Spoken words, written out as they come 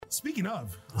Speaking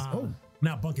of,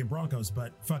 not bunking Broncos,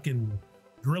 but fucking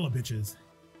gorilla bitches.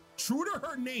 True to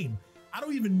her name, I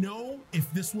don't even know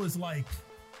if this was like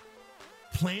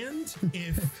planned.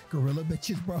 If gorilla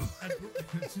bitches, bro.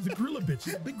 She's a gorilla bitch.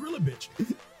 She's a big gorilla bitch.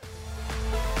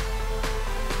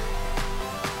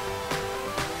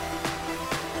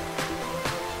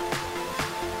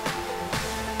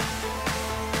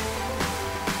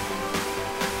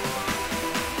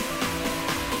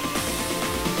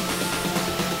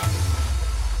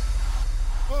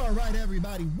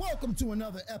 Everybody, welcome to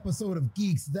another episode of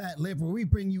Geeks That Live, where we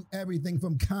bring you everything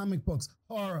from comic books,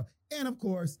 horror, and of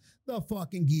course, the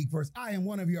fucking Geekverse. I am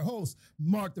one of your hosts,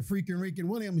 Mark the Freaking Rican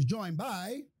Williams, joined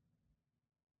by...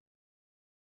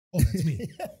 Oh, that's me.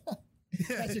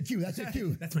 That's your cue. That's your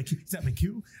cue. That's my cue. Is that my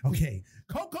cue? Okay.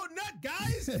 Coconut,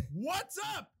 guys, what's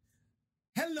up?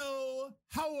 Hello.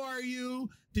 How are you?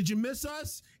 Did you miss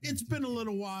us? It's been a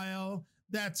little while.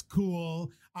 That's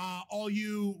cool. All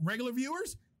you regular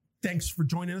viewers, thanks for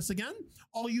joining us again.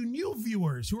 All you new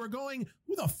viewers who are going,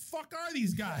 who the fuck are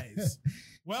these guys?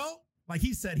 Well, like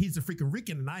he said, he's a freaking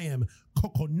Rican and I am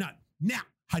Coconut. Now,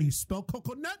 how do you spell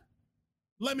coconut?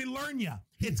 Let me learn ya.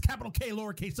 It's capital K,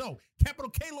 lowercase o. Capital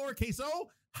K, lowercase o,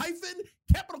 hyphen,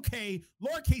 capital K,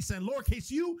 lowercase n, lowercase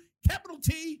u, capital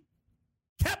T,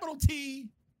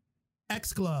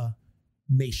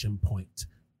 exclamation point.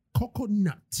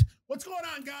 Coconut. What's going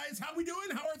on, guys? How we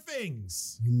doing? How are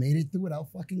things? You made it through without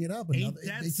fucking it up. Ain't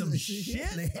that some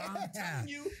shit?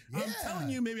 I'm telling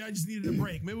you, maybe I just needed a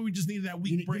break. Maybe we just needed that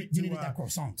week break. You needed that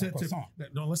croissant.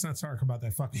 No, let's not talk about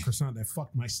that fucking croissant that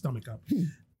fucked my stomach up.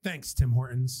 Thanks, Tim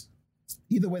Hortons.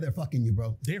 Either way, they're fucking you,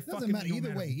 bro. They're fucking matter. me no Either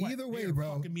matter way, what. either way, They're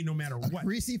bro. Fucking me no matter what.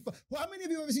 Greasy. Well, how many of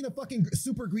you have ever seen a fucking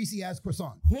super greasy ass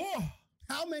croissant? Oh.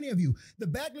 How many of you? The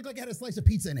bag looked like it had a slice of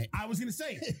pizza in it. I was gonna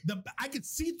say I could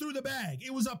see through the bag.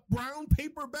 It was a brown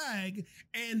paper bag,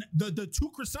 and the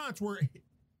two croissants were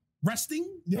resting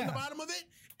on the bottom of it.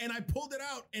 And I pulled it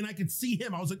out, and I could see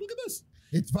him. I was like, "Look at this!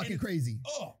 It's fucking crazy."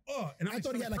 And I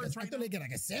thought he had like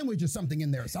a sandwich or something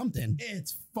in there or something.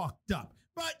 It's fucked up.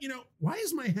 But you know, why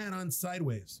is my hat on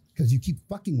sideways? Because you keep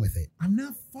fucking with it. I'm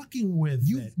not fucking with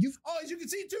it. As you can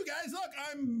see too, guys. Look,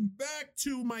 I'm back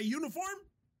to my uniform.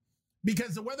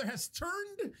 Because the weather has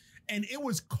turned and it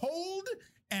was cold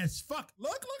as fuck.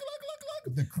 Look.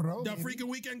 The crow. The freaking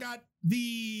weekend got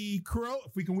the crow.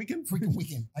 Freaking weekend.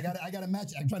 I got to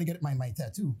match it. I'm trying to get my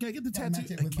tattoo. Yeah, get the tattoo.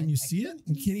 Can you see it?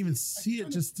 You can't even see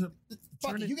it. Just to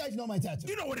fuck it. You guys know my tattoo.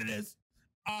 You know what it is.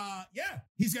 Yeah.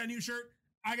 He's got a new shirt.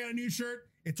 I got a new shirt.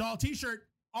 It's all t-shirt.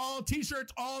 All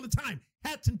t-shirts all the time.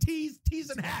 Hats and tees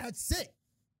and hats. That's it.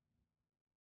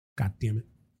 God damn it.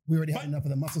 We already had enough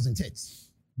of the muscles and tits.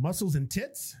 Muscles and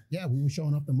tits? Yeah, we were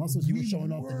showing off the muscles. You were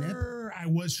showing off the nip. I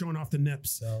was showing off the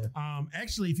nips. So.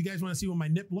 Actually, if you guys want to see what my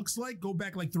nip looks like, go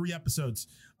back like 3 episodes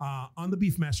on the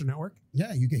Beefmaster Network.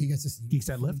 Yeah, you get to see Geeks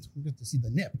That Lift. You get to see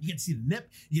the nip. You get to see the nip.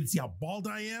 You get to see how bald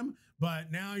I am.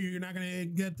 But now you're not going to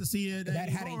get to see it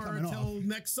anymore until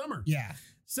next summer. Yeah.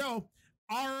 So,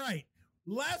 all right.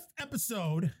 Last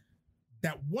episode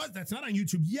that's not on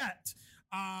YouTube yet.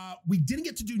 We didn't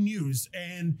get to do news,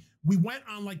 and we went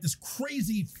on like this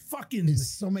crazy fucking... There's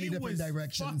so many different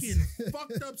directions. Fucking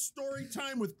fucked up story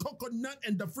time with Coconut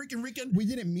and the freaking Rican. We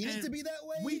didn't mean it to be that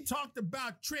way. We talked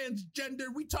about transgender.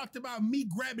 We talked about me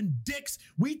grabbing dicks.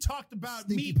 We talked about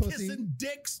stinky me pussy. Kissing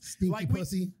dicks. Stinky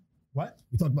pussy. What?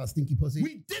 We talked about stinky pussy.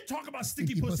 We did talk about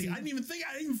stinky pussy. I didn't even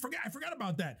forget. I forgot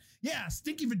about that. Yeah,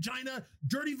 stinky vagina,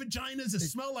 dirty vaginas that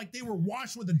smell like they were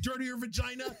washed with a dirtier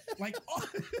vagina, like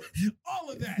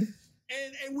all of that.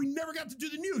 And we never got to do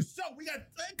the news. So we got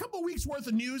a couple weeks worth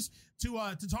of news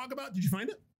to talk about. Did you find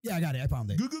it? Yeah, I got it. I found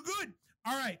it. Good.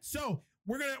 All right. So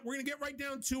we're gonna get right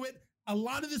down to it. A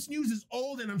lot of this news is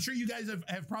old, and I'm sure you guys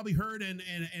have probably heard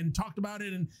and talked about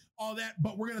it and all that,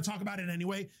 but we're going to talk about it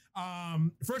anyway.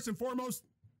 First and foremost,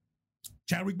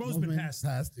 Chadwick Boseman passed.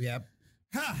 Yep.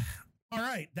 All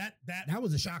right. That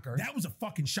was a shocker. That was a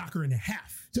fucking shocker and a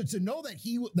half. To know that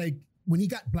he, like, when he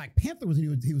got Black Panther,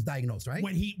 he was diagnosed, right?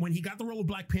 When he got the role of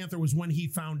Black Panther was when he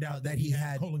found out that he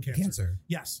had colon cancer.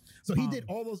 Yes. So he did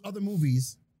all those other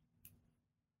movies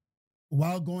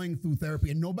while going through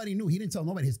therapy, and nobody knew. He didn't tell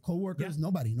nobody. His coworkers,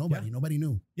 nobody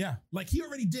knew. Yeah, like he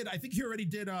already did. I think he already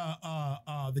did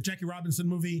the Jackie Robinson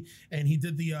movie, and he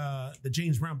did the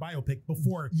James Brown biopic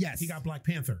before he got Black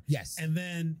Panther. Yes, and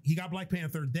then he got Black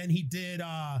Panther. Then he did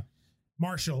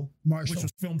Marshall, which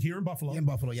was filmed here in Buffalo.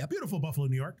 Yeah, beautiful Buffalo,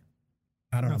 New York.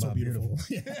 I don't know about so beautiful.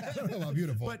 I don't know about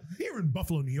beautiful. But here in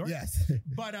Buffalo, New York. Yes.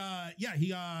 But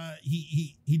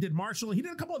he did Marshall. He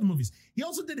did a couple other movies. He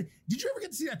also did you ever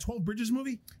get to see that 12 Bridges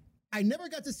movie? I never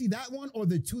got to see that one or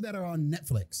the two that are on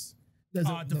Netflix. There's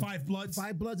the Five Bloods.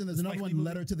 Five Bloods, and there's The another Spike one, Lee movie.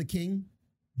 Letter to the King.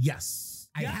 Yes.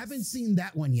 I haven't seen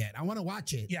that one yet. I want to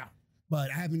watch it. Yeah. But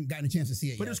I haven't gotten a chance to see it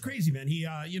yet. But it was crazy, man. He,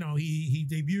 he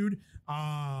debuted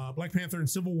Black Panther in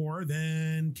Civil War,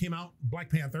 then came out Black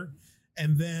Panther,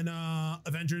 and then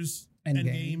Avengers,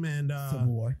 Endgame, and Civil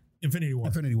War. Infinity War.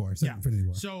 Infinity War. Yeah. Infinity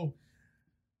War. So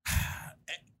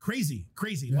crazy.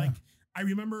 Yeah. Like I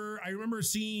remember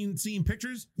seeing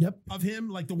pictures Yep. of him.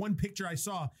 Like the one picture I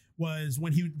saw was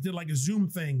when he did like a Zoom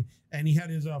thing, and he had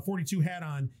his 42 hat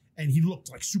on, and he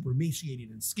looked like super emaciated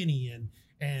and skinny,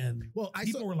 and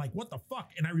people were like, "What the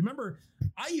fuck?" And I remember,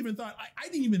 I even thought I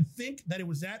didn't even think that it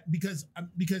was that because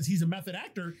he's a method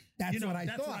actor. That's what I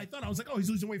thought. I was like, "Oh, he's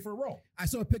losing weight for a role." I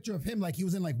saw a picture of him like he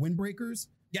was in like Windbreakers.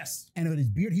 Yes. And with his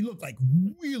beard, he looked like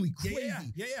really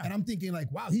crazy. Yeah. And I'm thinking like,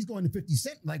 wow, he's going to 50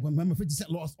 Cent. Like when 50 Cent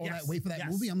lost all that weight for that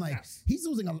movie, I'm like, he's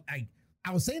losing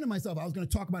I was saying to myself, I was going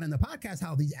to talk about in the podcast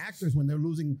how these actors, when they're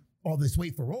losing all this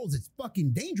weight for roles, it's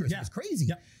fucking dangerous. Yeah. It's crazy.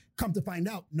 Yeah. Come to find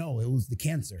out, no, it was the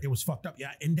cancer. It was fucked up.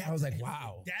 Yeah. And I was like,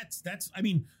 wow. That's, I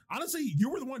mean, honestly, you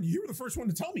were the first one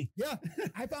to tell me. Yeah.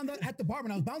 I found out at the bar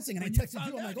when I was bouncing and When I you texted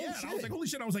you. I'm like, oh shit. I was like, holy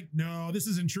shit. I was like, no, this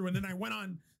isn't true. And then I went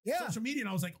on social media and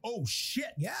I was like, oh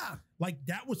shit. Yeah. Like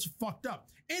that was fucked up.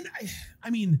 And I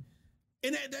mean,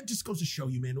 and that just goes to show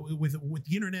you, man, with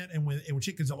the internet and with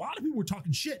shit, because a lot of people were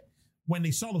talking shit when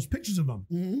they saw those pictures of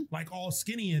him, like all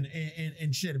skinny and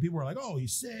shit. And people were like, oh,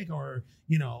 he's sick, or,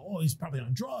 oh, he's probably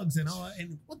on drugs and all that.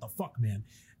 And what the fuck, man?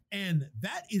 And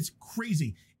that is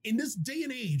crazy. In this day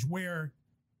and age where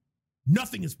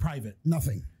nothing is private.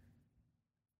 Nothing.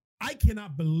 I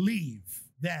cannot believe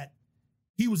that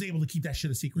he was able to keep that shit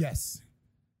a secret. Yes.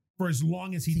 For as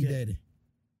long as he did.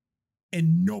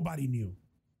 And nobody knew.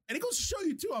 And it goes to show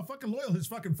you, too, how fucking loyal his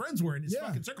fucking friends were in his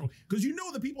fucking circle. Because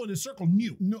the people in his circle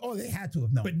knew. No, they had to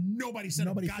have known. But nobody said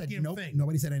a goddamn thing.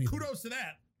 Nobody said anything. Kudos to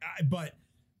that. But,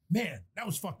 man, that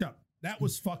was fucked up. That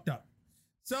was fucked up.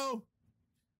 So,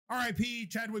 R.I.P.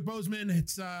 Chadwick Boseman.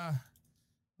 It's, that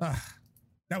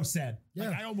was sad. Yeah.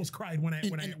 Like, I almost cried when I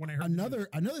heard another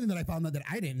thing that I found out that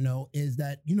I didn't know is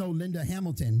that, Linda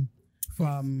Hamilton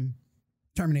from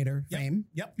Terminator fame.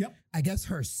 Yep. I guess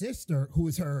her sister, who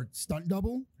is her stunt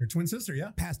double, her twin sister,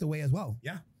 passed away as well.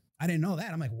 Yeah. I didn't know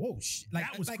that. I'm like, whoa,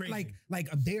 that was crazy. Like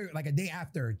a day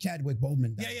after Chadwick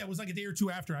Boseman died. Yeah, it was like a day or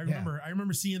two after. I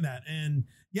remember seeing that, and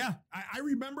I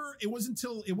remember it wasn't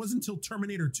until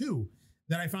Terminator 2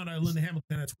 that I found out Linda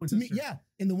Hamilton had a twin sister. Yeah,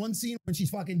 in the one scene when she's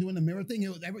fucking doing the mirror thing,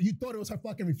 you thought it was her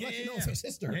fucking reflection. No, it was her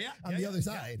sister on the other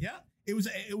side. Yeah, it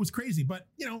was crazy, but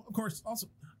of course, also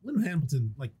Linda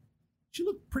Hamilton, like, she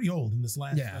looked pretty old in this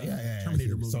last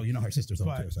Terminator movie. So her sister's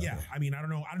old too. So, I mean, I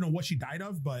don't know what she died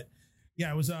of, but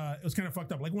yeah, it was kind of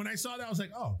fucked up. Like when I saw that, I was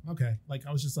like, oh, okay. Like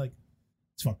I was just like,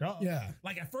 it's fucked up. Yeah.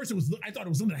 Like at first I thought it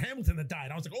was Linda Hamilton that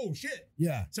died. I was like, oh shit.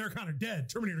 Yeah. Sarah Connor dead.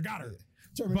 Terminator got her.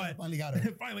 Terminator finally got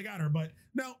her. Finally got her, but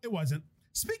no, it wasn't.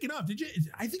 Speaking of,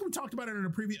 I think we talked about it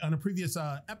on a previous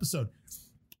episode.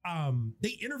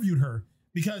 They interviewed her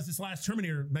because this last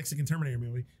Mexican Terminator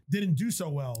movie didn't do so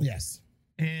well. Yes.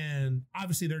 And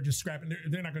obviously they're just scrapping.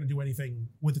 They're not going to do anything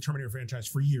with the Terminator franchise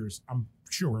for years. I'm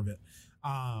sure of it.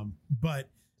 But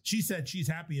she said she's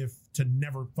happy to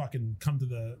never fucking come to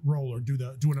the role or do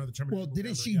another Terminator. Well,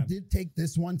 didn't she did take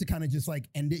this one to kind of just like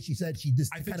end it? She said she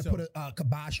just kind of put a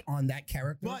kibosh on that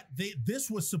character. But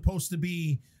this was supposed to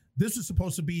be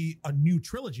a new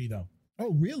trilogy, though.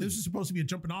 Oh, really? This was supposed to be a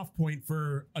jumping off point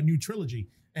for a new trilogy,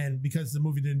 and because the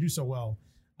movie didn't do so well,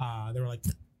 they were like.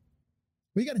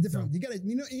 Well, you got a different.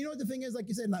 You know what the thing is, like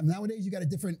you said, nowadays you got a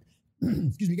different.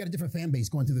 Excuse me, you got a different fan base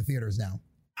going to the theaters now.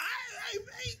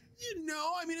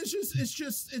 I mean, it's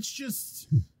just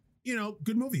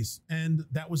good movies, and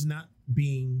that was not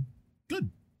being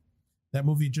good. That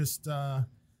movie just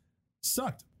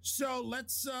sucked. So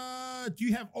let's. Do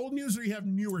you have old news or you have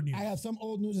newer news? I have some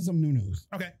old news and some new news.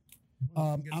 Okay.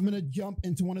 I'm gonna jump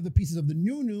into one of the pieces of the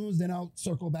new news, then I'll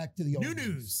circle back to the old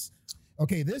news.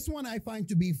 Okay, this one I find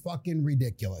to be fucking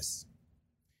ridiculous.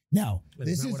 Now,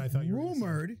 this is rumored. Thought you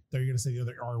were going to say the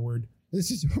other R word.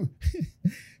 This is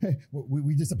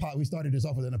we started this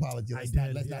off with an apology. Let's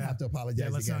not have to apologize. Yeah,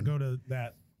 let's not go to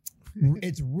that.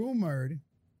 It's rumored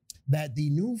that the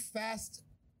new Fast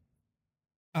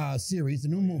series, the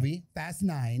new movie Fast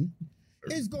 9,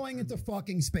 is going into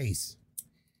fucking space.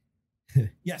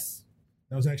 Yes,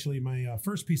 that was actually my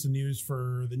first piece of news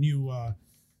for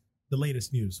the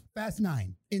latest news. Fast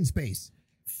 9 in space.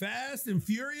 Fast and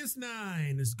Furious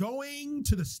 9 is going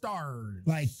to the stars.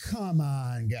 Like, come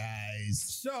on, guys.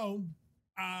 So,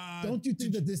 don't you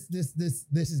think that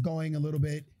this is going a little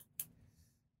bit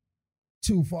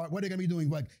too far? What are they going to be doing?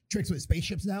 Like tricks with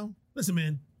spaceships now? Listen,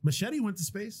 man, Machete went to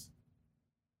space.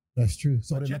 That's true.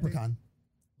 So But did yeah, Leprechaun.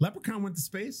 Leprechaun went to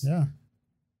space. Yeah.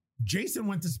 Jason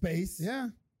went to space. Yeah.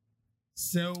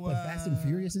 So But Fast and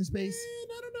Furious in space?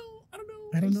 Man, I don't know.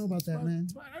 I don't know about that, man.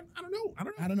 I don't know.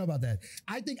 I don't know about that.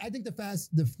 I think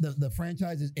the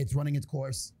franchise it's running its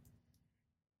course.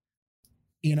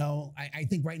 You know, I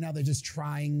think right now they're just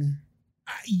trying.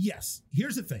 Yes.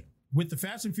 Here's the thing with the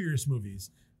Fast and Furious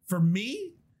movies. For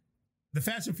me, the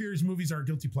Fast and Furious movies are a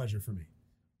guilty pleasure for me,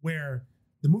 where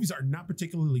the movies are not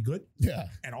particularly good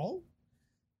at all.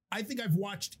 I think I've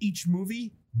watched each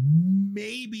movie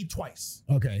maybe twice.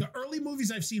 Okay. The early movies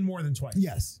I've seen more than twice.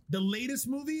 Yes. The latest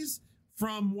movies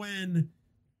from when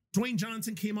Dwayne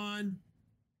Johnson came on.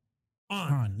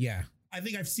 Yeah. I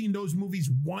think I've seen those movies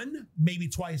once, maybe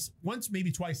twice.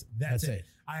 That's it.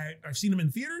 I've seen them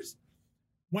in theaters.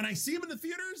 When I see them in the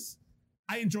theaters,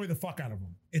 I enjoy the fuck out of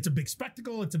them. It's a big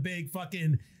spectacle. It's a big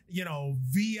fucking,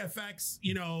 VFX,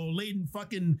 laden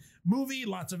fucking movie.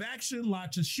 Lots of action,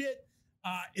 lots of shit.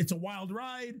 It's a wild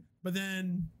ride, but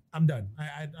then I'm done.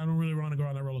 I don't really want to go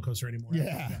on that roller coaster anymore.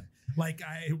 Yeah. Like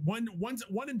one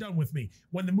and done with me.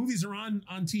 When the movies are on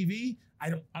TV, I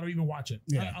don't even watch it.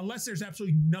 Yeah. Unless there's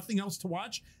absolutely nothing else to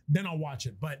watch, then I'll watch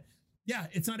it. But yeah,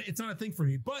 it's not a thing for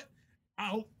me. But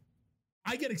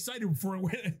I get excited for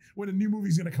when a new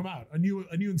movie's going to come out. A new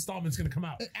installment's going to come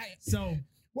out.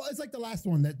 Well, it's like the last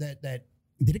one that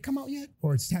did it come out yet,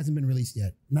 or it just hasn't been released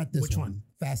yet? Not this Which one?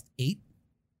 Fast 8.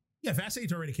 Yeah, Fast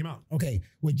 8 already came out. Okay,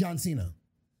 with John Cena.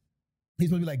 He's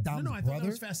supposed to be like Dom's I thought brother. that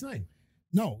was Fast 9.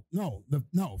 No.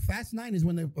 Fast 9 is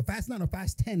when Fast 9 or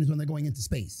Fast 10 is when they're going into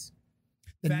space.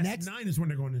 Fast 9 is when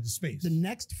they're going into space. The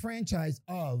next franchise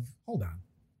of Hold on.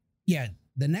 Yeah,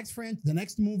 the next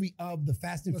movie of the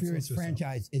Fast and Let's Furious look this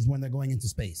franchise is when they're going into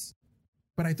space.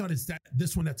 But I thought it's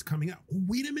this one that's coming out. Oh,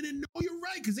 wait a minute. No, you're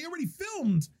right, because they already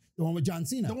filmed The one with John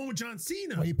Cena. the one with John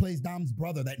Cena. Where he plays Dom's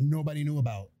brother that nobody knew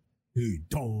about. Hey,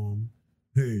 Dom.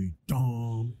 You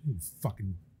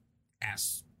fucking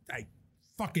ass. I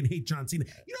fucking hate John Cena.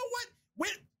 You know what?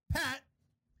 Wait, Pat,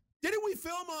 didn't we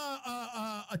film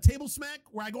a table smack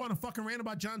where I go on a fucking rant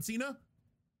about John Cena?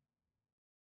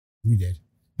 You did.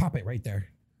 Pop it right there.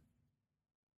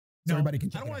 So No, everybody can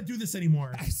check I don't it want out. to do this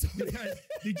anymore. Because,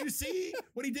 did you see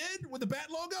what he did with the bat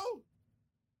logo?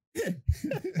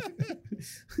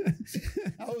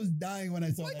 I was dying when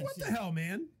I saw Like, that what shit. the hell,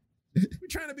 man? We're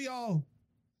trying to be all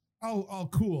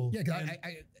cool. Yeah, because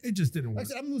it just didn't like I work.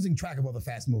 said, I'm losing track of all the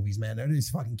Fast movies, man. They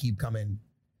just fucking keep coming,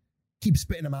 keep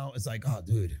spitting them out. It's like, oh,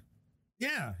 dude.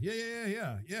 Yeah.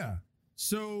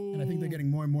 So, And I think they're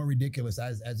getting more and more ridiculous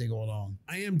as they go along.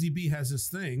 IMDb has this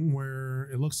thing where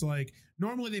it looks like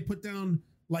normally they put down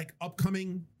like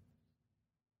upcoming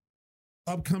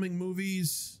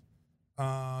movies,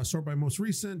 sort by most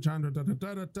recent.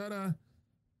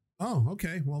 Oh,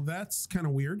 okay. Well, that's kind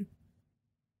of weird.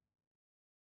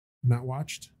 Not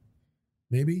watched?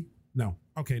 Maybe? No.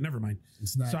 Okay, never mind.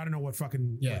 It's not. So I don't know what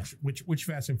fucking which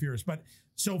Fast and Furious. But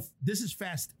so this is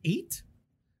Fast 8,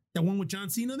 the one with John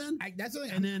Cena. Then That's what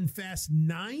and then Fast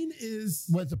 9 is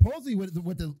what supposedly what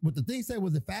the thing said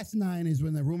was the Fast 9 is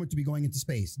when they're rumored to be going into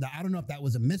space. Now I don't know if that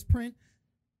was a misprint,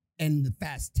 and the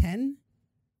Fast 10,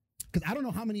 because I don't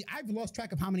know how many. I've lost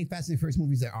track of how many Fast and Furious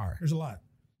movies there are. there's a lot.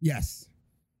 Yes.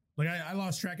 Like I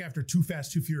lost track after Too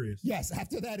Fast, Too Furious. Yes.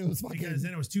 After that, it was fucking. Because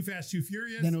then it was Too Fast, Too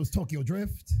Furious. Then it was Tokyo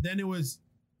Drift. Then it was.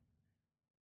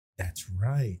 That's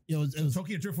right. It was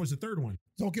Tokyo Drift was the third one.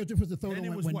 Tokyo Drift was the third Then it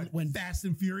one. was when Fast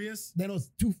and Furious. Then it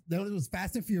was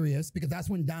Fast and Furious because that's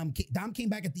when Dom came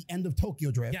back at the end of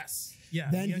Tokyo Drift. Yes. Yeah.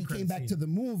 Then the he end came credit back scene. to the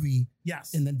movie.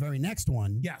 Yes. And then very next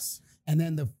one. Yes. And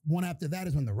then the one after that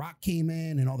is when The Rock came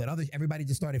in and all that other. Everybody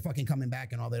just started fucking coming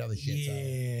back and all that other shit.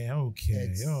 Yeah. Okay.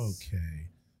 It's- Okay.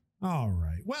 All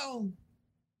right. Well,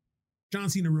 John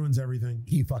Cena ruins everything.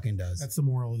 He fucking does. That's the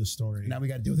moral of the story. Now we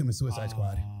got to deal with him in Suicide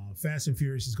Squad. Fast and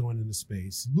Furious is going into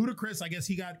space. Ludacris, I guess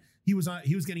he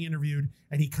was getting interviewed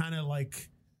and he kind of like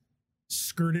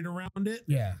skirted around it.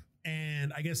 Yeah.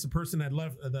 And I guess the person that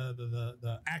left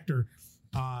the actor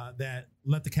that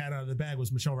let the cat out of the bag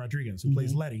was Michelle Rodriguez, who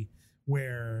plays Letty.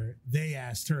 Where they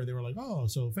asked her, they were like, "Oh,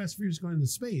 so Fast and Furious is going into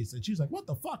space," and she was like, "What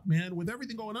the fuck, man? With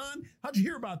everything going on, how'd you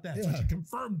hear about that?" Yeah. So she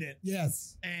confirmed it.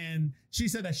 Yes. And she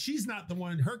said that she's not the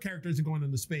one, her character isn't going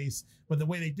into space, but the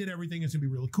way they did everything is gonna be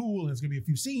really cool, and it's gonna be a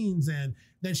few scenes. And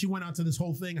then she went out to this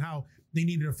whole thing how they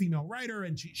needed a female writer,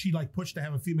 and she like pushed to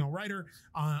have a female writer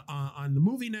on the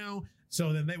movie now.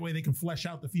 So then that way they can flesh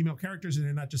out the female characters and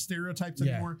they're not just stereotypes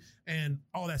anymore and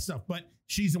all that stuff. But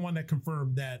she's the one that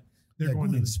confirmed that they're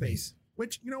going into space.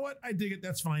 which, you know what? I dig it.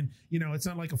 That's fine. You know, it's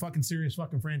not like a fucking serious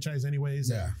fucking franchise anyways.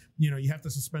 Yeah. You know, you have to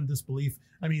suspend disbelief.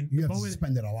 I mean, You the have to moment,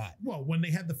 suspend it a lot. well, when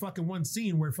they had the fucking one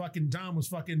scene where fucking Dom was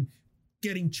fucking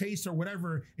getting chased or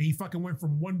whatever, and he fucking went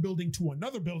from one building to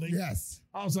another building. Yes.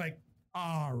 I was like,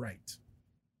 all right.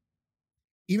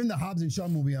 Even the Hobbs and Shaw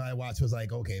movie I watched was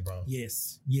like, okay, bro.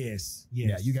 Yes. Yeah,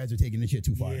 you guys are taking this shit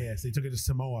too far. Yes, they took it to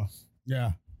Samoa.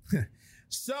 Yeah.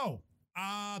 So,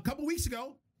 a couple weeks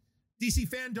ago, DC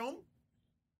Fandom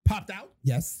popped out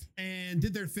Yes. and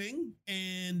did their thing,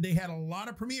 and they had a lot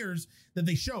of premieres that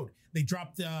they showed. They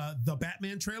dropped the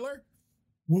Batman trailer.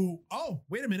 Woo! Oh,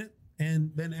 wait a minute!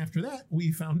 And then after that,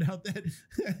 we found out that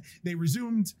they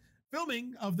resumed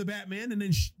filming of the Batman, and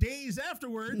then days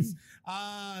afterwards,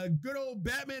 good old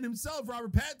Batman himself,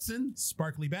 Robert Pattinson,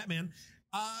 sparkly Batman,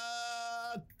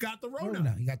 got the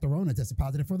Rona. He got the Rona. Tested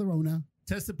positive for the Rona.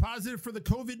 Tested positive for the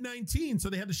COVID-19, so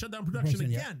they had to shut down production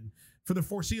again for the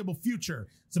foreseeable future.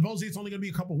 Supposedly it's only going to be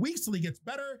a couple weeks till he gets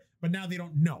better, but now they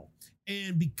don't know.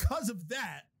 And because of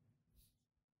that,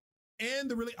 and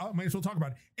the release, I might as well talk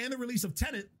about it, and the release of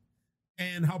Tenet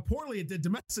and how poorly it did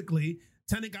domestically.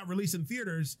 Tenet got released in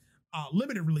theaters,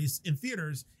 limited release in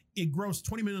theaters. It grossed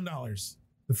 $20 million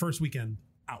the first weekend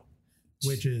out,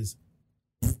 which is,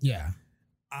 yeah.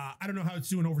 I don't know how it's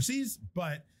doing overseas,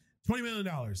 but $20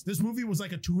 million. This movie was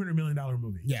like a $200 million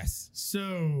movie. Yes.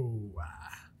 So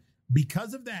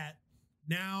because of that,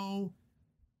 now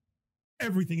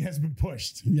everything has been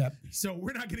pushed. Yep. So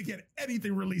we're not going to get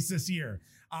anything released this year.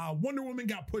 Wonder Woman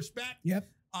got pushed back. Yep.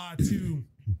 To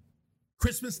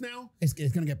Christmas now. It's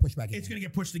going to get pushed back again. It's going to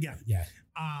get pushed again. Yeah.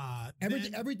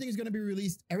 Everything is going to be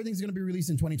released. Everything's going to be released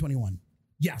in 2021.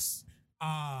 Yes.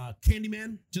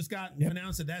 Candyman just got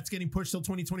announced that that's getting pushed till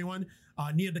 2021.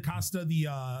 Nia DaCosta,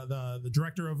 the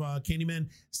director of Candyman,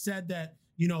 said that,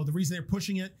 you know, the reason they're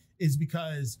pushing it is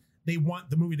because they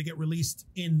want the movie to get released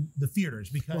in the theaters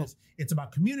because it's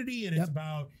about community and it's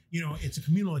about, you know, it's a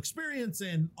communal experience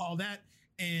and all that.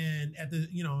 And at the,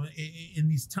 you know, in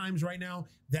these times right now,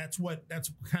 that's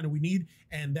kind of we need,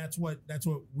 and that's what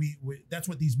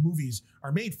these movies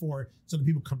are made for, so that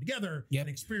people come together and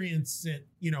experience it,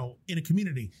 you know, in a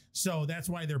community. So that's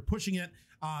why they're pushing it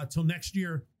till next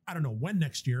year. I don't know when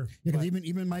next year. Yeah, because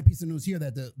even my piece of news here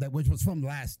that which was from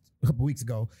a couple weeks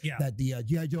ago, that the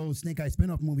G.I. Joe Snake Eye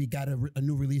spinoff movie got a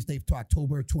new release date to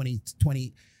October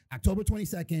 22nd,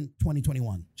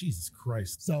 2021. Jesus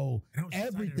Christ. So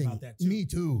everything, about that too, me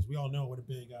too. We all know what a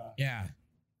big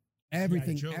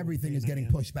everything is getting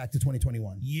pushed back to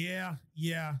 2021. Yeah.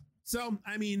 So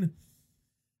I mean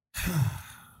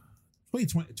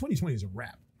 2020 is a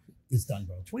wrap. It's done,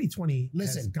 bro. 2020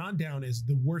 has gone down as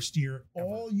the worst year ever.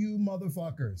 All you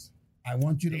motherfuckers, I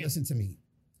want you to listen to me.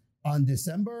 On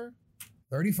December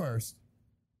 31st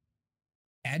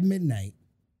at midnight,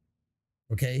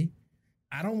 okay?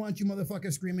 I don't want you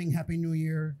motherfuckers screaming Happy New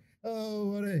Year.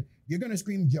 Oh, you're going to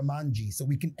scream Jumanji so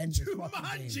we can end this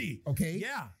fucking game. Okay?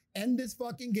 Yeah. End this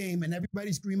fucking game and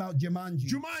everybody scream out Jumanji.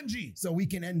 Jumanji. So we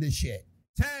can end this shit.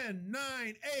 10,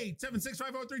 9, 8, 7, 6,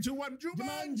 5, 4, 3, 2, 1.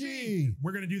 Jumanji.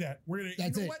 We're going to do that. We're going to,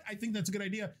 you know what? I think that's a good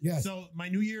idea. Yes. So my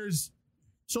New Year's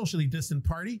socially distant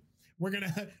party, we're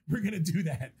gonna do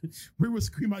that. We will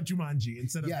scream out Jumanji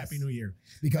instead of Happy New Year.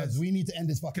 Because we need to end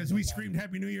this fucking because we screamed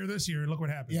Happy New Year this year and look what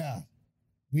happened. Yeah.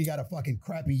 We got a fucking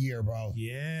crappy year, bro.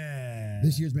 Yeah.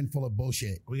 This year's been full of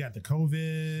bullshit. We got the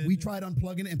COVID. We tried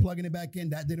unplugging it and plugging it back in.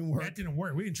 That didn't work.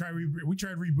 We didn't try. We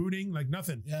tried rebooting, like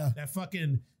nothing. Yeah. That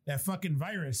fucking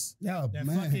virus. Yeah, that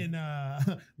man. fucking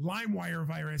LimeWire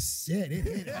virus. Shit, it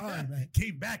hit hard, man.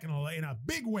 Came back in a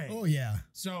big way. Oh yeah.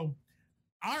 So,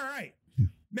 all right.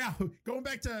 Now going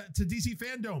back to DC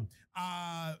Fandom,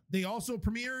 they also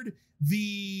premiered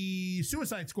the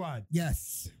Suicide Squad.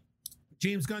 Yes.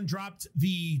 James Gunn dropped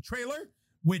the trailer,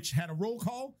 which had a roll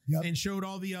call and showed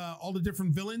all the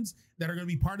different villains that are going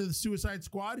to be part of the Suicide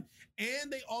Squad. And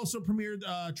they also premiered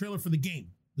a trailer for the game,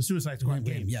 the Suicide Squad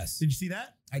game. Yes. Did you see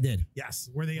that? I did. Yes.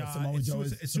 Where they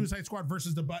Suicide Squad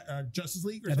versus the Justice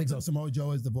League. I think so. Samoa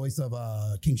Joe is the voice of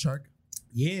King Shark.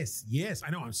 Yes. I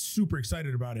know. I'm super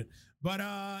excited about it. But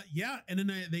and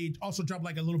then they also dropped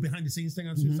like a little behind the scenes thing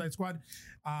on Suicide Squad.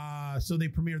 So they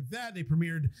premiered that. They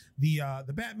premiered the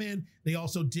Batman. They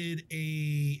also did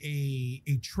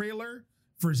a trailer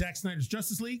for Zack Snyder's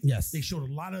Justice League. Yes. They showed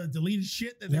a lot of deleted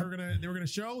shit that they were gonna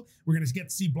show. We're gonna get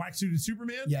to see Black Suited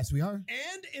Superman. Yes, we are.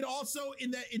 And it also in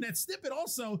that snippet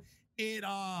it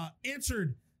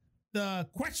answered the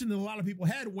question that a lot of people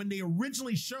had when they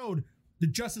originally showed the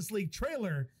Justice League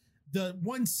trailer. The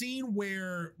one scene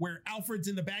where Alfred's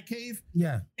in the Batcave,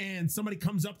 and somebody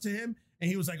comes up to him And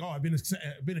he was like, "Oh, I've been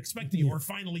expecting you, or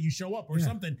finally you show up, or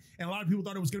something." And a lot of people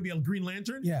thought it was going to be a Green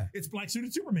Lantern. Yeah. It's black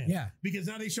suited Superman. Yeah. Because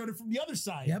now they showed it from the other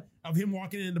side Yep. of him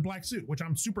walking in the black suit, which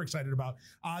I'm super excited about.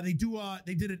 They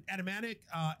did an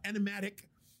animatic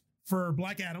for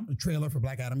Black Adam. A trailer for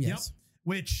Black Adam, yes. Yep.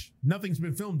 Which nothing's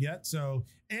been filmed yet. So,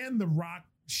 and The Rock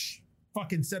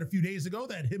fucking said a few days ago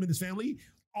that him and his family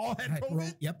all had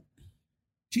COVID. Yep.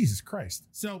 Jesus Christ.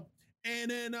 So, and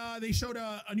then they showed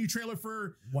a new trailer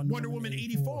for Wonder Woman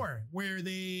 84, where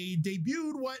they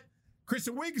debuted what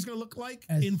Kristen Wiig is going to look like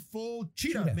in full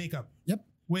cheetah makeup. Yep.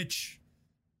 Which,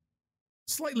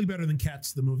 slightly better than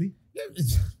Cats, the movie. Yeah,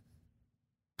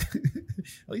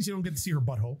 at least you don't get to see her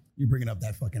butthole. You're bringing up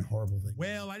that fucking horrible thing.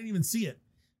 Well, I didn't even see it.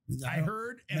 I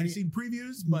heard and I've seen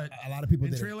previews, but a lot of people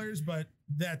in did trailers, but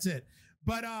that's it.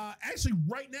 But actually,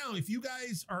 right now, if you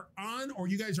guys are on or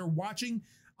you guys are watching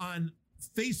on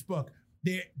Facebook,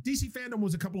 the DC Fandom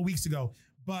was a couple of weeks ago,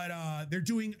 but they're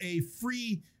doing a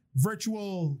free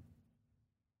virtual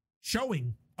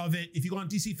showing of it. If you go on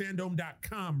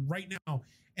dcfandom.com right now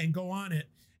and go on it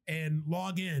and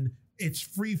log in, it's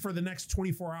free for the next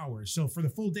 24 hours. So for the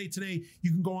full day today, you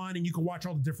can go on and you can watch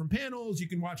all the different panels. You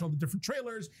can watch all the different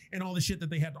trailers and all the shit that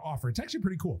they had to offer. It's actually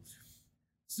pretty cool.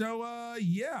 So,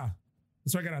 yeah.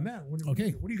 So I got on that. What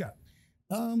do you got?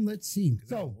 Let's see.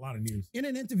 So a lot of news. In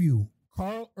an interview,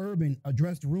 Carl Urban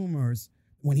addressed rumors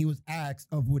when he was asked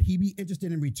of would he be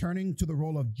interested in returning to the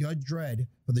role of Judge Dredd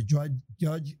for the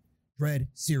Judge Dredd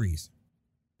series.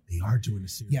 They are doing a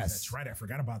series. Yes. That's right. I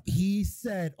forgot about that. He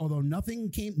said, although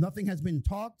nothing has been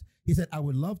talked, he said, I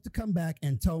would love to come back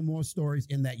and tell more stories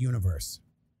in that universe.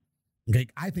 Okay.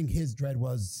 I think his Dredd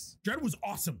was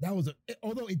awesome. That was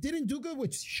although it didn't do good,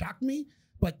 which shocked me,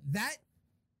 but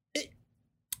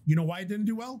you know why it didn't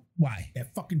do well? Why?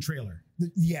 That fucking trailer.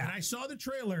 Yeah. When I saw the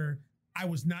trailer, I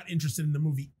was not interested in the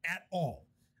movie at all.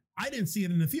 I didn't see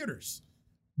it in the theaters.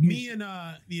 Me and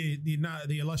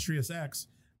the illustrious X,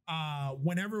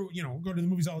 whenever, go to the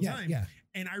movies all the time. Yeah.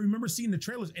 And I remember seeing the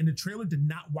trailers, and the trailer did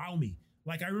not wow me.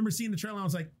 Like, I remember seeing the trailer, and I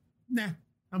was like, nah,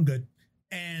 I'm good.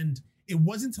 And it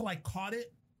wasn't until I caught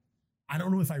it. I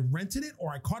don't know if I rented it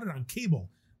or I caught it on cable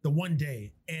the one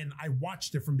day, and I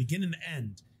watched it from beginning to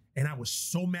end. And I was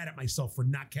so mad at myself for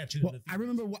not catching it. Well, I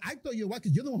remember I thought you watched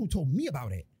because you're the one who told me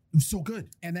about it. It was so good.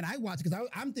 And then I watched it because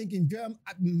I'm thinking,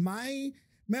 my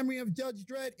memory of Judge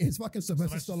Dredd is fucking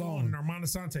Sylvester Stallone and Armando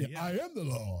Sante. Yeah. I am the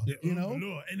law. Yeah,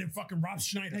 and then fucking Rob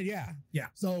Schneider. Yeah.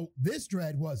 So this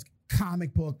Dredd was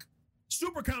comic book,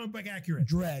 super comic book accurate.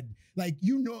 Dredd. Like,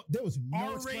 there was no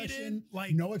R-rated, expression,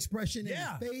 like no expression in his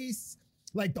face.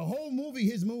 Like the whole movie,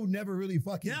 his mood never really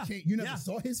fucking changed. You never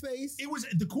saw his face. It was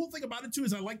the cool thing about it too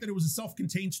is I like that it was a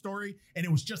self-contained story and it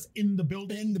was just in the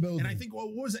building. And I think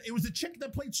what was it? It was the chick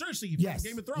that played Cersei from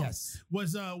Game of Thrones.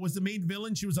 Was the main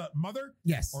villain. She was a mother,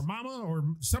 or mama, or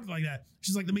something like that.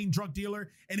 She's like the main drug dealer,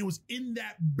 and it was in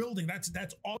that building. That's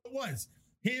all it was.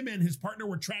 Him and his partner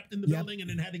were trapped in the building and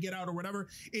then had to get out or whatever.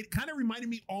 It kind of reminded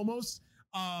me almost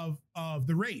of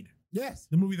The Raid. Yes.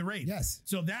 The movie The Raid. Yes.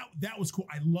 So that was cool.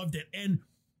 I loved it. And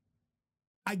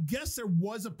I guess there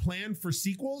was a plan for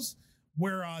sequels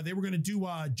where they were going to do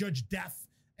Judge Death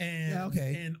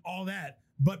and all that.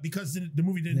 But because the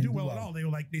movie didn't do well at all,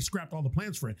 they scrapped all the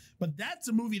plans for it. But that's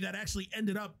a movie that actually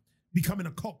ended up becoming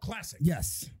a cult classic.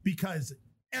 Yes. Because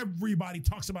everybody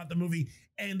talks about the movie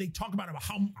and they talk about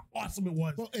how awesome it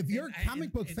was. Well, if you're a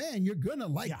comic book fan, you're going to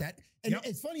like that. And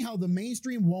it's funny how the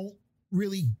mainstream won't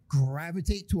really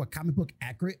gravitate to a comic book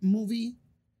accurate movie.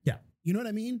 Yeah. You know what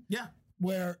I mean? Yeah.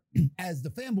 Where as the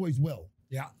fanboys will.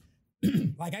 Yeah.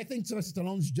 Like I think Sylvester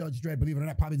Stallone's Judge Dredd, believe it or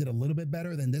not, probably did a little bit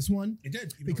better than this one. It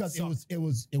did. Because it was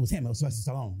him. It was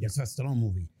Sylvester Stallone. Yeah. Sylvester Stallone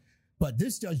movie. But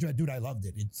this Judge Dredd, dude, I loved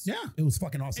it. It was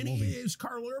fucking awesome and movie.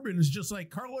 Carl Urban is just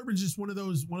like Urban's just one of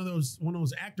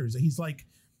those actors. He's a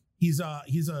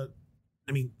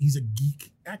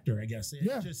geek actor, I guess.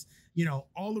 Yeah. Just,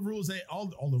 all the roles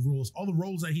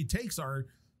that he takes are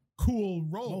cool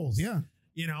roles. Yeah.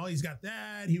 He's got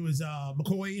that. He was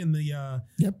McCoy in the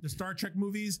Star Trek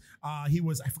movies. I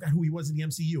forgot who he was in the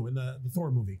MCU in the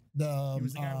Thor movie. He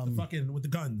was the guy with the fucking with the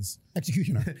guns.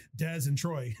 Executioner. Des and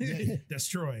Troy.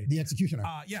 Destroy. The Executioner.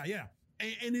 Yeah.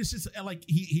 And it's just like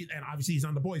he and obviously he's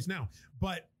on The Boys now.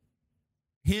 But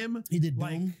him, he did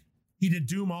Doom. He did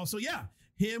Doom also. Yeah.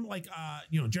 Him,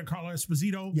 Giancarlo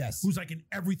Esposito, who's like in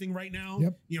everything right now.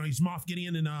 Yep. He's Moff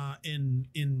Gideon in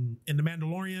The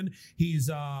Mandalorian. He's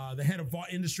the head of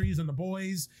Vought Industries and The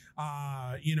Boys.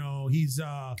 He's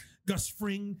Gus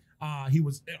Fring. He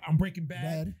was on Breaking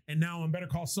Bad and now on Better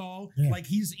Call Saul. Yeah. Like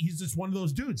he's just one of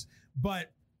those dudes.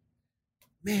 But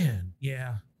man,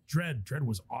 Dredd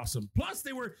was awesome. Plus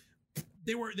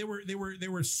they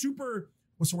were super.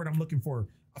 What's the word I'm looking for?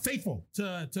 Faithful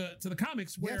to the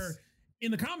comics, where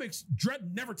in the comics,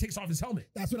 Dredd never takes off his helmet.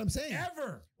 That's what I'm saying.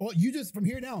 Ever. Well, you just from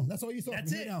here down. That's all you saw.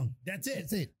 That's from it. Here down. That's it.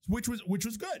 That's it. Which was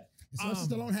good.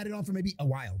 Sylvester Stallone had it on for maybe a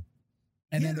while,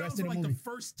 and then the rest of the movie, the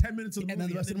first 10 minutes of the movie, and then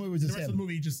the rest of the movie was just the rest of the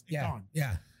movie just gone.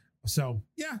 Yeah. So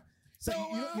yeah. So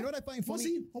you know what I find funny? We'll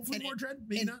see. Hopefully more Dredd.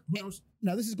 Maybe not. Who knows?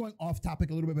 Now this is going off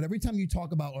topic a little bit, but every time you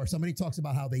talk about or somebody talks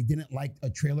about how they didn't like a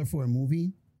trailer for a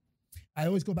movie, I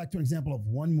always go back to an example of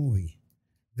one movie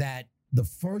that the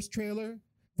first trailer,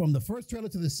 from the first trailer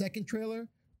to the second trailer,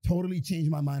 totally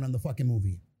changed my mind on the fucking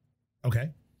movie.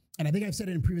 Okay. And I think I've said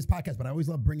it in previous podcasts, but I always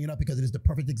love bringing it up because it is the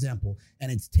perfect example,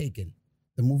 and it's Taken.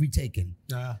 The movie Taken.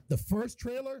 The first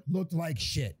trailer looked like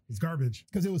shit. It's garbage.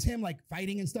 Because it was him like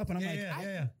fighting and stuff. And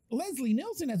I'm Leslie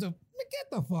Nielsen as a,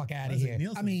 get the fuck out of here.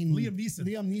 Nielsen. I mean, Liam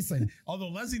Neeson. Although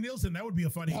Leslie Nielsen, that would be a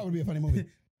funny movie.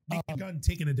 Gun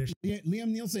Taken edition. Liam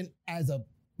Nielsen as a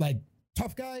like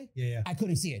tough guy. Yeah. I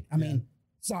couldn't see it. I mean,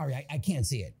 sorry, I can't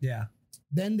see it. Yeah.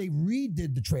 Then they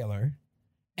redid the trailer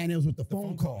and it was with the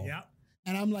phone call. Yeah.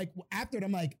 And I'm like, after it,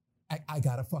 I'm like, I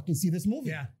gotta fucking see this movie.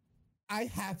 Yeah. I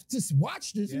have to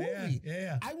watch this movie.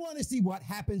 Yeah. I want to see what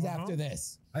happens after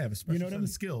this. I have a special set of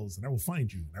skills, and I will find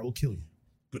you, and I will kill you.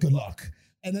 Good luck.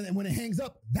 And then when it hangs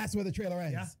up, that's where the trailer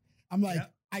ends. Yeah. I'm like,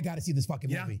 I got to see this fucking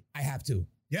movie. I have to.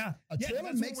 Yeah. A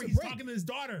trailer makes where he's talking to his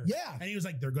daughter. Yeah. And he was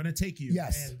like, they're going to take you.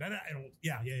 Yes. And I don't,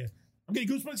 yeah. I'm getting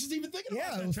goosebumps just even thinking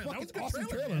about that. It was That was a good awesome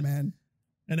trailer, man.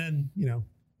 And then,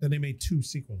 then they made 2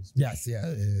 sequels. Yes, yeah.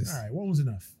 It is. All right. One was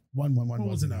enough. One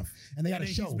was enough. And they got a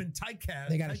show. He's been typecast.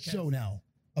 They got a show now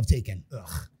of Taken. Ugh.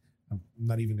 I'm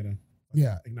not even going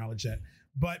to acknowledge that.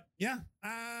 But yeah,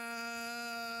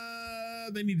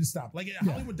 they need to stop. Like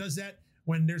Hollywood does that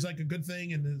when there's like a good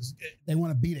thing and they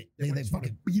want to beat it. They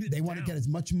fucking beat it. They want to get as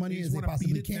much money as they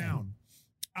possibly can. Down.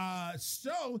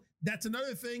 So that's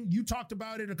another thing. You talked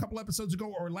about it a couple episodes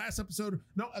ago, or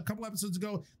a couple episodes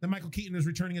ago, that Michael Keaton is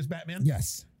returning as Batman.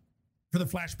 Yes. For the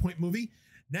Flashpoint movie.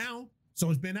 Now, so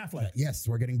is Ben Affleck. Yes,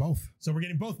 we're getting both. So we're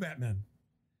getting both Batman.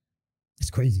 It's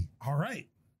crazy. All right.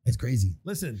 It's crazy.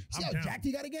 Listen, see how jacked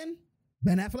he got again?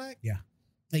 Ben Affleck? Yeah.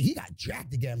 Like, he got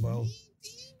jacked again, bro.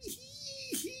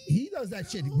 He does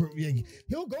that shit.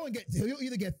 He'll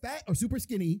either get fat or super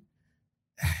skinny.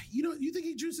 You think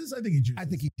he juices? I think he juices. I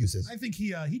think he juices. I think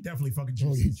he definitely fucking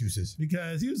juices. Oh, he juices.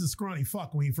 Because he was a scrawny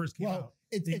fuck when he first came out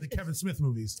in the Kevin Smith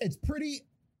movies. It's pretty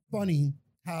funny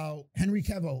how Henry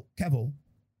Cavill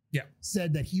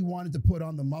said that he wanted to put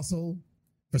on the muscle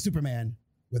for Superman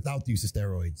without the use of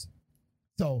steroids.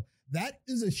 So that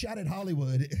is a shot at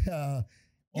Hollywood.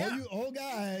 You old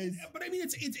guys. But I mean,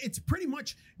 it's pretty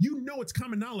much, it's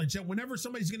common knowledge that whenever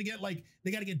somebody's going to get they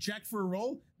got to get jacked for a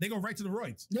role, they go right to the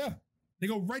roids. Yeah. They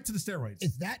go right to the steroids.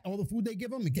 It's that, all the food they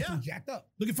give them, it gets them jacked up.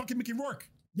 Look at fucking Mickey Rourke.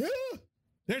 Yeah.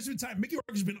 There's been time. Mickey Rourke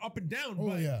has been up and down. Oh,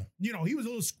 but, he was a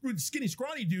little skinny,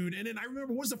 scrawny dude. And then I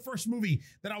remember, what was the first movie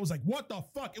that I was like, what the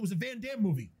fuck? It was a Van Damme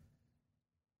movie.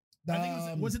 I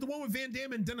think was it the one with Van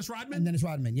Damme and Dennis Rodman? And Dennis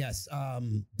Rodman, yes.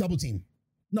 Double Team.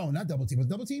 No, not Double Team. Was it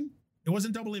Double Team? It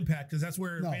wasn't Double Impact, because that's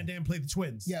where Van Damme played the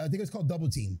twins. Yeah, I think it was called Double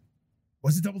Team.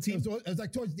 Was it Double Team? It was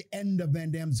like towards the end of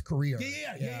Van Damme's career.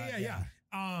 Yeah.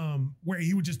 Where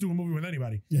he would just do a movie with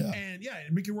anybody. Yeah. And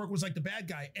Mickey Rourke was like the bad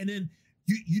guy. And then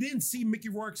you didn't see Mickey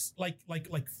Rourke's like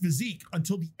physique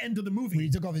until the end of the movie. When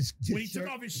he took off his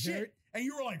shit. And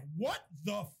you were like, what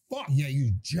the fuck? Yeah,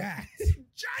 you jacked.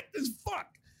 Jacked as fuck.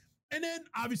 And then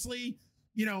obviously,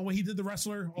 when he did The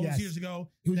Wrestler all those years ago,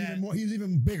 he was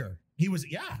even bigger. He was,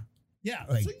 yeah.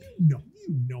 Like, so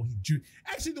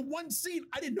actually, the one scene,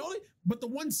 I didn't know it, but the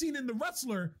one scene in The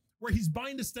Wrestler where he's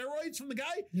buying the steroids from the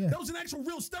guy, that was an actual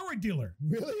real steroid dealer.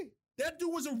 Really? That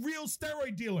dude was a real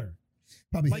steroid dealer.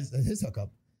 Probably his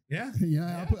hookup. Yeah.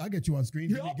 Yeah. I'll get you on screen.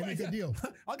 Give me a good deal.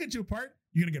 I'll get you a part.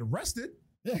 You're going to get arrested.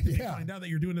 Yeah. You find out that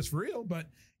you're doing this for real. But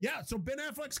yeah, so Ben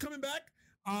Affleck's coming back.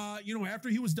 After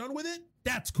he was done with it,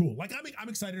 that's cool. Like, I'm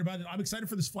excited about it. I'm excited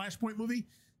for this Flashpoint movie.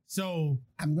 So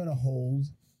I'm going to hold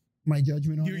my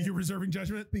judgment on it. You're reserving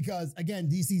judgment? Because again,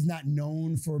 DC's not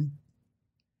known for.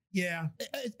 Yeah.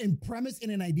 In premise, in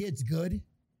an idea, it's good.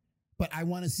 But I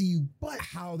want to see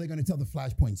how they're going to tell the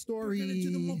Flashpoint story. They're going to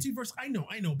do the multiverse. I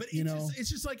know. But it's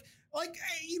just like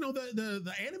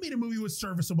the animated movie was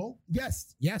serviceable.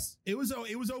 Yes. It was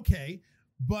okay.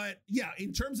 But yeah,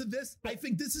 in terms of this, I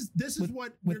think this is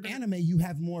what with anime you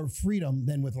have more freedom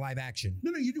than with live action.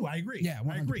 No, you do. I agree. Yeah,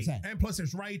 100%. I agree. And plus,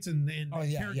 there's rights and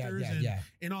characters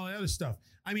and all that other stuff.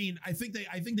 I mean, I think they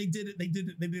did it. They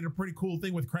did a pretty cool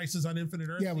thing with Crisis on Infinite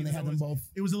Earth. Yeah, when they had them both.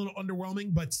 It was a little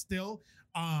underwhelming, but still,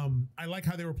 I like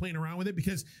how they were playing around with it,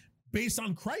 because based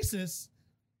on Crisis,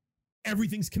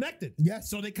 everything's connected. Yes.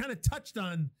 So they kind of touched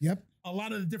on Yep. a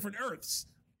lot of the different Earths,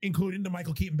 including the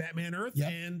Michael Keaton Batman Earth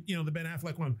Yep. and, you know, the Ben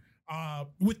Affleck one,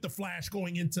 with the Flash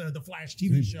going into the Flash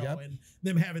TV show Yep. and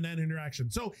them having that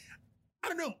interaction. So I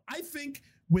don't know. I think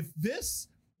with this,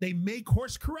 they may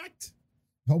course correct.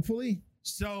 Hopefully.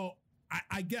 So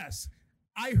I guess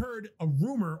I heard a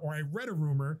rumor, or I read a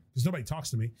rumor, because nobody talks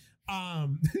to me. At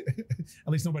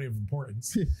least nobody of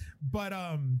importance. But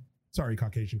sorry,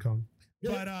 Caucasian Cone.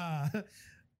 But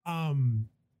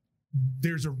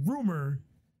there's a rumor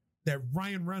that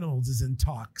Ryan Reynolds is in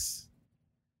talks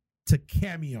to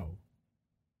cameo.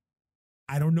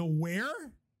 I don't know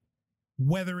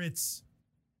whether it's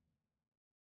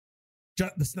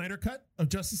the Snyder Cut of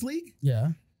Justice League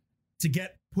Yeah. to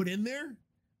get put in there,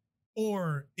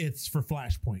 or it's for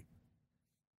Flashpoint.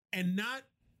 And not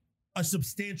a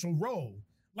substantial role.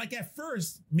 Like at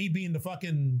first, me being the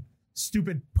fucking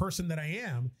stupid person that I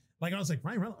am, like I was like,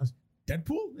 Ryan Reynolds,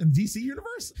 Deadpool in DC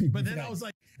universe? But then I was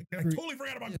like, I totally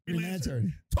forgot about Green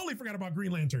Lantern. Totally forgot about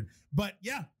Green Lantern. But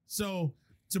yeah, so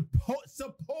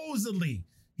supposedly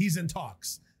he's in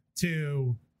talks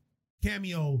to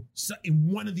cameo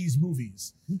in one of these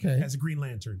movies as a Green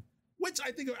Lantern, which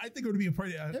I think it would be a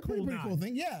pretty cool nod. Cool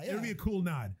thing. Yeah, It would be a cool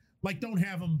nod. Like, don't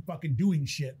have him fucking doing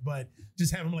shit, but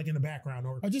just have him like in the background,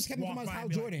 or just have him come as Hal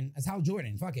Jordan. As Hal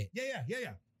Jordan. Fuck it.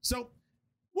 Yeah. So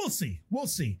we'll see.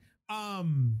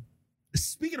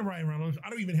 Speaking of Ryan Reynolds, I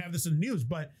don't even have this in the news,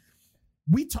 but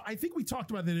I think we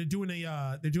talked about that they're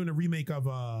doing a remake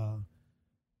of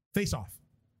Face Off.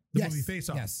 The movie Face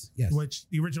Off. Yes. Which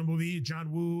the original movie,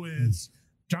 John Woo and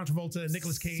John Travolta and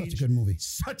Nicolas Cage. Such a good movie.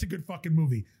 Such a good fucking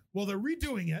movie. Well, they're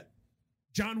redoing it.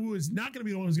 John Woo is not going to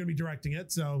be the one who's going to be directing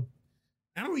it. So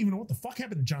I don't even know what the fuck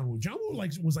happened to John Woo. John Woo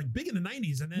was big in the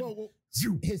 90s, and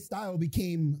then his style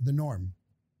became the norm.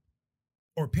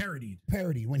 Or parodied.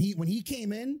 Parody. When he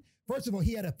came in, first of all,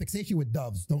 he had a fixation with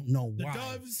doves. Don't know why. The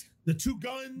doves, the two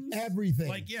guns, everything.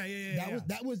 Like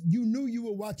That was you knew you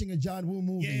were watching a John Woo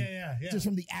movie. Yeah. Just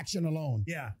from the action alone.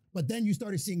 Yeah. But then you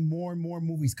started seeing more and more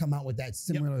movies come out with that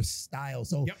similar style.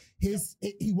 So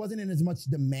he wasn't in as much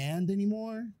demand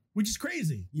anymore. Which is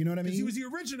crazy. You know what I mean? He was the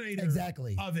originator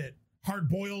of it. Hard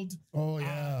boiled. Oh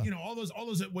yeah. All those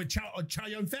with Chow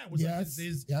Yun Fat was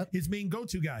his main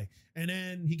go-to guy. And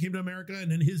then he came to America and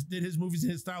then did his movies in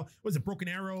his style. Was it Broken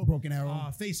Arrow?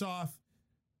 Face Off.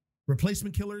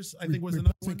 Replacement Killers, I think was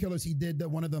another one. Replacement Killers, he did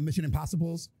one of the Mission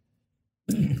Impossibles.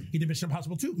 He did Mission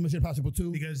Impossible 2. Mission Impossible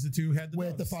 2. Because the two had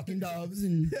the fucking doves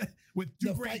and with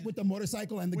the fight with the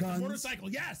motorcycle and the guns. The motorcycle,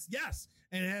 yes.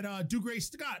 And it had Dougray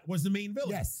Scott was the main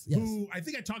villain. Yes. Who I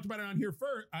think I talked about it on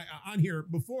here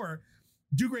before.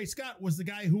 Dougray Scott was the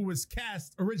guy who was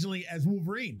cast originally as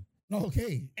Wolverine.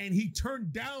 Okay. And he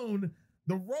turned down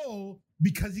the role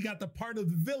because he got the part of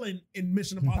the villain in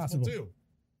Mission Impossible 2.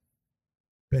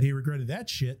 Bet he regretted that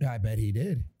shit. I bet he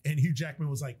did. And Hugh Jackman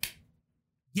was like,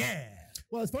 yeah.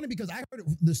 Well, it's funny because I heard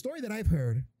the story that I've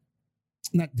heard,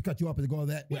 not to cut you off but to go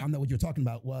that I know what you're talking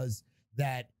about, was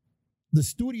that the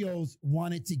studios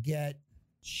wanted to get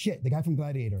the guy from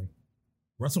Gladiator.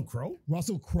 Russell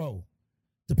Crowe,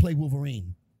 to play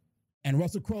Wolverine. And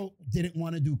Russell Crowe didn't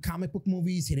want to do comic book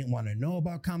movies. He didn't want to know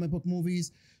about comic book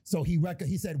movies. So he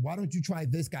said, why don't you try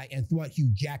this guy, and threw out Hugh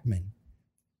Jackman.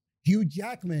 Hugh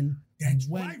Jackman. That's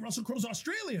right. Russell Crowe's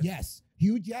Australian. Yes.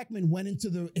 Hugh Jackman went into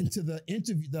the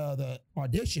interview, the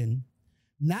audition,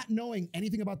 not knowing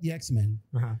anything about the X-Men,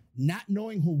 not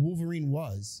knowing who Wolverine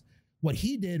was. What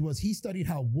he did was he studied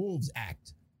how wolves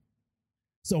act.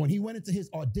 So when he went into his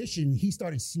audition, he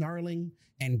started snarling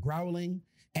and growling,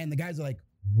 and the guys are like,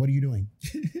 "What are you doing?"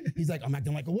 He's like, "I'm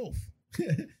acting like a wolf."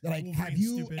 They're like, "Have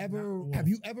you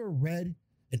ever read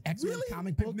an X-Men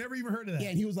comic book?" I've never even heard of that. Yeah,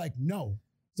 and he was like, "No."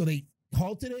 So they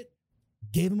halted it,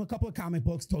 gave him a couple of comic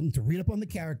books, told him to read up on the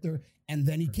character, and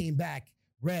then he came back,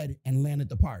 read, and landed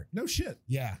the part. No shit.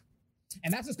 Yeah.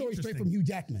 And that's a story straight from Hugh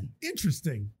Jackman.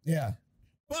 Interesting. Yeah.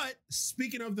 But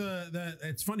speaking of the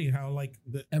it's funny how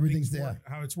everything's there,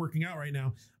 how it's working out right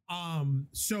now.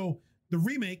 So the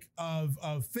remake of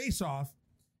Face Off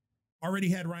already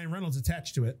had Ryan Reynolds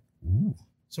attached to it. Ooh.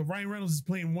 So Ryan Reynolds is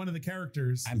playing one of the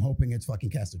characters. I'm hoping it's fucking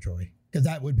Castor Troy, because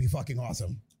that would be fucking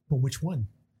awesome. But which one?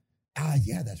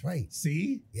 Yeah, that's right.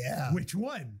 See? Yeah. Which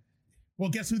one? Well,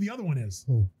 guess who the other one is?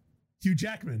 Who? Hugh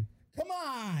Jackman. Come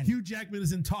on. Hugh Jackman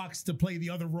is in talks to play the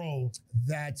other role.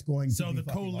 That's going to be the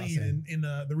co-lead awesome. in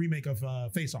the remake of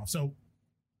Face Off. So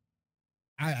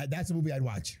that's a movie I'd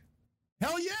watch.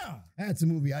 Hell yeah. That's a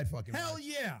movie I'd fucking Hell watch.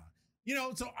 Yeah.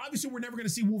 so obviously we're never going to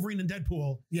see Wolverine and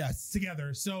Deadpool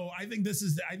together. So I think this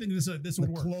would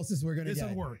work. Closest we're going to get. This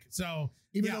would work. So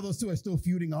even though those two are still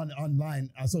feuding online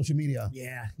on social media.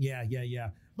 Yeah.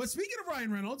 But speaking of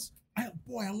Ryan Reynolds, I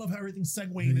love how everything's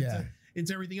segueing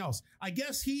into everything else. I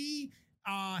guess he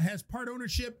has part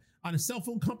ownership on a cell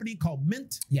phone company called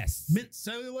Mint. Yes. Mint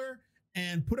Cellular,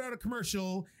 and put out a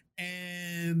commercial.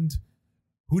 And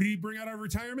who did he bring out of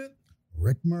retirement?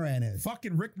 Rick Moranis.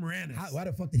 Fucking Rick Moranis. Why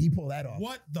the fuck did he pull that off?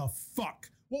 What the fuck?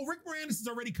 Well, Rick Moranis is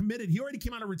already committed. He already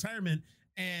came out of retirement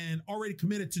and already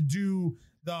committed to do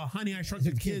the Honey, I Shrunk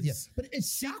the Kids. Yeah. But it's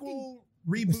sequel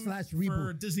reboot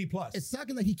for Disney Plus. It's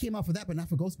shocking that he came out for that, but not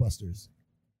for Ghostbusters.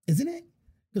 Isn't it?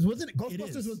 Because wasn't it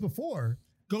Ghostbusters was before?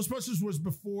 Ghostbusters was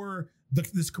before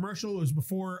this commercial. It was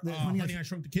before Honey, I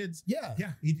Shrunk the Kids. Yeah.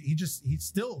 Yeah. He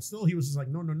was just like,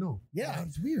 no. Yeah.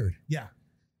 It's weird. Yeah.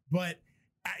 But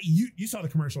you saw the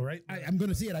commercial, right? I'm going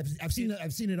to see it. I've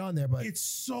seen it on there, but it's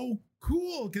so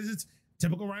cool because it's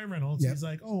typical Ryan Reynolds. Yep. He's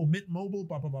like, oh, Mint Mobile,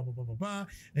 blah, blah, blah, blah, blah, blah, blah.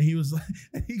 And he was like,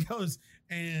 and he goes,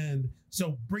 and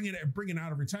so bringing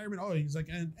out of retirement. Oh, he's like,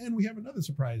 and we have another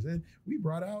surprise. And we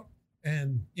brought out,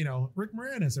 and Rick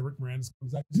Moranis. And Rick Moranis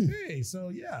comes out, hey,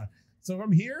 so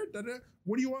I'm here.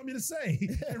 What do you want me to say?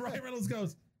 And Ryan Reynolds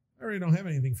goes, I already don't have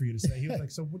anything for you to say. He was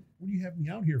like, so what do you have me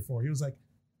out here for? He was like,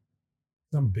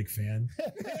 I'm a big fan.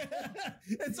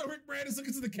 And so Rick Moranis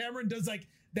looks at the camera and does like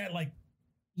that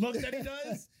look that he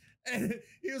does. And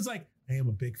he was like, I am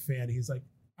a big fan. He's like,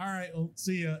 all right, well,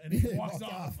 see ya. And he walks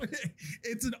off.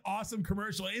 It's an awesome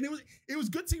commercial. And it was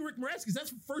good seeing Rick Moranis because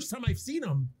that's the first time I've seen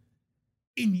him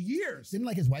in years.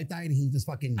 Didn't his wife die and he just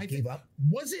fucking gave up?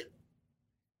 Was it?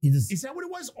 Is that what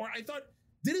it was? Or I thought,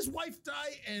 did his wife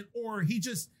die or he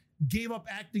just gave up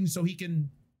acting so he can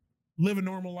live a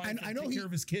normal life and take care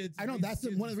of his kids? I know that's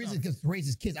one of the reasons to raise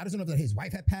his kids. I just don't know if his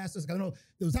wife had passed. I don't know.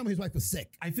 There was a time when his wife was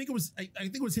sick. I think it was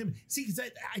him. See,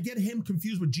 because I get him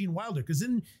confused with Gene Wilder. Because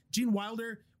in Gene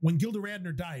Wilder, when Gilda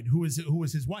Radner died, who was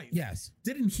his wife? Yes.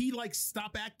 Didn't he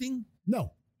stop acting?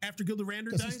 No. After Gilda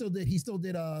Radner died? He still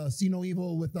did See No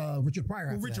Evil with Richard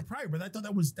Pryor. Richard Pryor, but I thought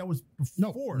that was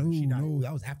before she died. No,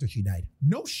 that was after she died.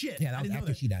 No shit. Yeah, that was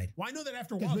after she died. Well, I know that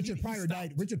after a while. Richard Pryor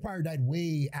died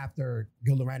way after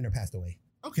Gilda Radner passed away.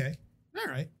 Okay.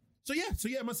 All right. So yeah,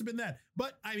 it must have been that.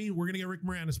 But I mean, we're gonna get Rick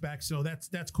Moranis back, so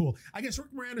that's cool. I guess Rick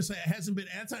Moranis hasn't been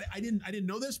outside. I didn't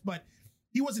know this, but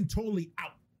he wasn't totally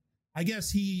out. I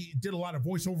guess he did a lot of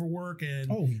voiceover work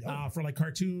and for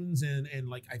cartoons and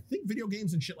I think video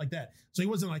games and shit like that. So he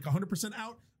wasn't 100%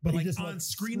 out, but on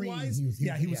screen wise,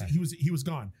 he was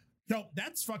gone. So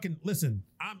that's fucking. Listen,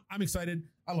 I'm excited.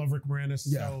 I love Rick Moranis.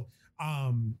 Yeah. So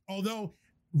although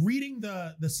reading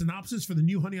the synopsis for the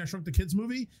new Honey, I Shrunk the Kids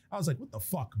movie, I was like, what the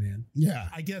fuck, man? Yeah.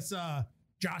 I guess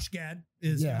Josh Gad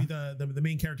is gonna be the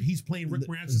main character. He's playing Rick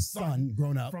Moranis' son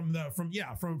grown up from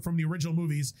the original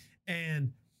movies,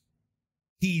 and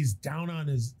he's down on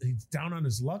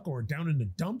his luck or down in the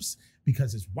dumps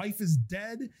because his wife is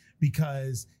dead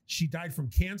because she died from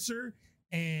cancer,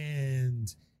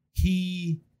 and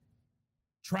he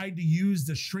tried to use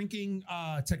the shrinking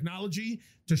technology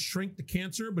to shrink the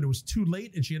cancer, but it was too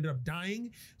late and she ended up dying.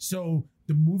 So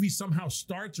the movie somehow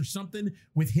starts or something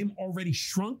with him already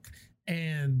shrunk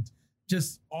and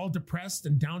just all depressed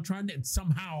and downtrodden, and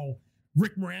somehow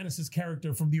Rick Moranis'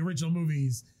 character from the original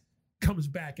movies comes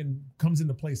back and comes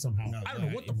into play somehow. No, I don't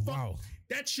know what the fuck.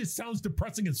 That shit sounds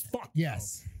depressing as fuck.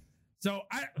 Yes. Though.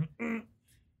 So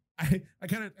I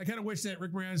kind of wish that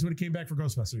Rick Moranis would have came back for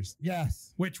Ghostbusters.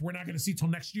 Yes. Which we're not going to see till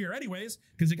next year anyways,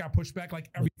 because it got pushed back like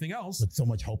everything else. With so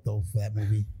much hope though for that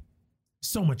movie.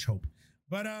 So much hope.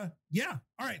 But yeah.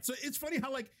 All right. So it's funny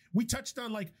how we touched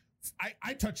on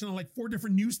I touched on 4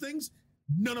 different news things,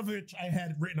 none of which I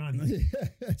had written on here.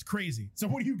 It's crazy. So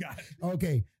what do you got?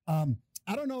 Okay.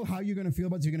 I don't know how you're going to feel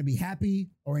about it. You're going to be happy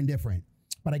or indifferent.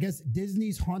 But I guess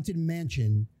Disney's Haunted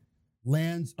Mansion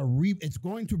lands it's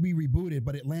going to be rebooted,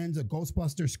 but it lands a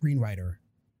Ghostbuster screenwriter.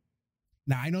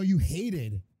 Now, I know you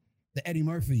hated the Eddie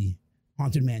Murphy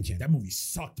Haunted Mansion. That movie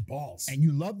sucked balls. And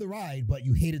you loved the ride, but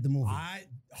you hated the movie.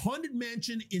 Haunted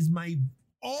Mansion is my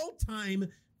all-time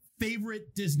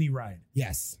favorite Disney ride.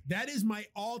 Yes. That is my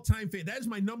all-time favorite. That is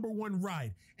my number 1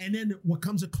 ride. And then what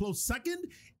comes a close second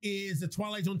is the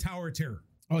Twilight Zone Tower of Terror.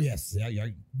 Oh, yes. Yeah.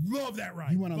 Love that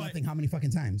ride. You went on that thing how many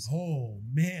fucking times? Oh,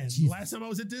 man. Jeez. Last time I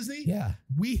was at Disney,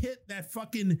 we hit that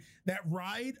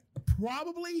ride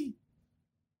probably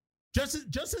just as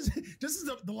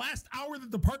the last hour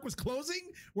that the park was closing,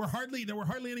 there were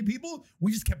hardly any people.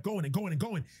 We just kept going and going and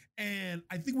going. And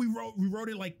I think we rode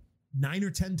it 9 or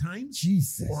 10 times.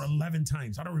 Jesus. Or 11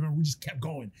 times. I don't remember. We just kept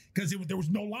going because there was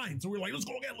no line. So we were like, let's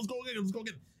go again.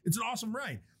 It's an awesome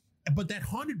ride. But that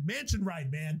Haunted Mansion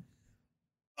ride, man.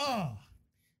 Oh,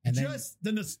 And then- just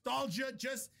the nostalgia,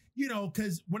 just,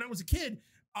 because when I was a kid,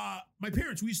 my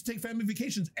parents, we used to take family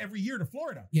vacations every year to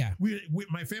Florida. Yeah.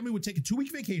 My family would take a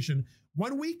 2-week vacation.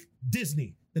 1 week,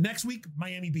 Disney. The next week,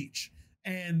 Miami Beach.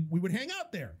 And we would hang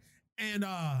out there. And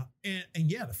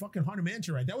yeah, the fucking Haunted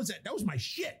Mansion ride. That was it. That was my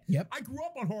shit. Yep. I grew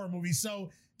up on horror movies. So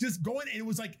just going, and it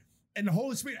was like, and the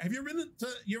whole experience. Have you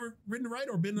ever ridden the ride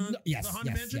or been on Yes, the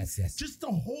Haunted Mansion? yes. Just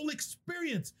the whole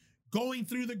experience. Going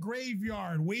through the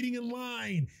graveyard, waiting in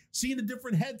line, seeing the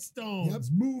different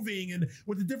headstones moving and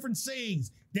with the different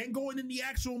sayings, then going in the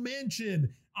actual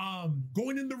mansion,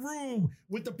 going in the room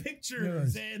with the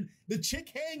pictures and the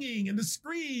chick hanging and the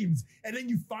screams. And then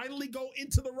you finally go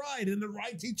into the ride, and the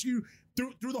ride takes you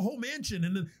through the whole mansion,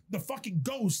 and the fucking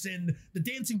ghosts and the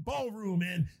dancing ballroom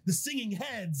and the singing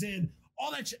heads and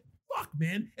all that shit. Fuck,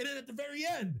 man. And then at the very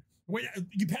end, when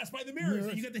you pass by the mirrors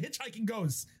and you got the hitchhiking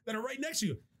ghosts that are right next to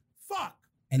you. Fuck.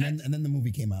 And then the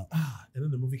movie came out. And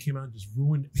then the movie came out and just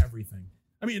ruined everything.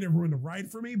 I mean, it ruined the ride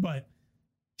for me, but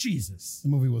Jesus. The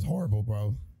movie was horrible,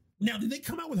 bro. Now, did they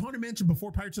come out with Haunted Mansion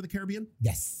before Pirates of the Caribbean?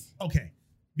 Yes. Okay.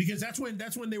 Because that's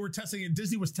when they were testing, and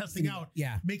Disney was testing out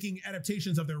making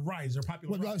adaptations of their rides, their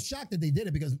popular rides. I was shocked that they did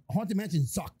it because Haunted Mansion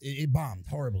sucked. It bombed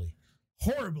horribly.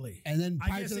 And then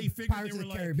Pirates of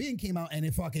the Caribbean came out and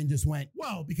it fucking just went.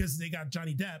 Well, because they got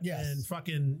Johnny Depp and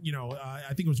fucking, I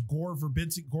think it was Gore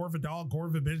Verbinski.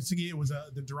 It was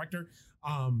the director.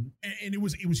 And it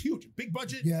was huge. Big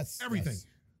budget. Yes. Everything.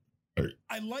 Yes.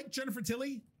 I like Jennifer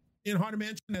Tilly in Haunted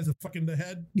Mansion as the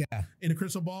head. Yeah. In a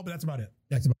crystal ball, but that's about it.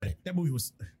 That movie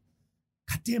was,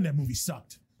 God damn, that movie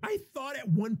sucked. I thought at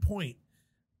one point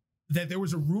that there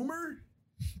was a rumor,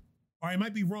 or I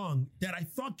might be wrong, that I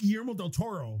thought Guillermo del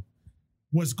Toro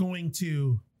was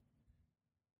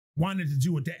wanted to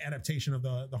do an adaptation of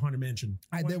the Haunted Mansion.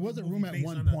 There was a rumor at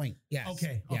one point. Yes.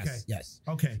 Okay. Yes.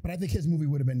 Okay. But I think his movie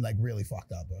would have been like really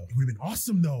fucked up, bro. It would have been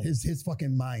awesome though. His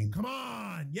fucking mind. Come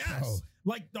on. Yes. Oh.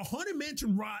 Like the Haunted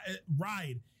Mansion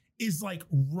ride is like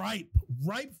ripe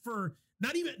for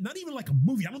not even like a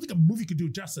movie. I don't think a movie could do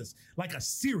it justice. Like a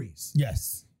series.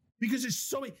 Yes. Because there's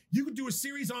so many. You could do a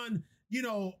series on,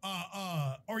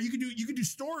 or you could do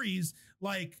stories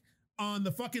like on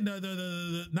the fucking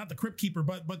the not the crypt keeper,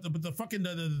 but the fucking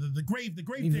the grave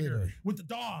digger with the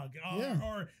dog,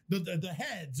 or the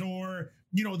heads, or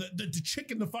the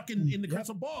chick in the fucking in the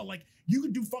crystal ball. Like you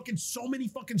could do fucking so many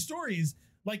fucking stories,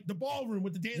 like the ballroom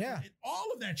with the dance,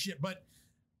 all of that shit. But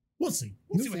we'll see.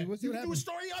 We'll see what happens. You can do a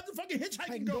story on the fucking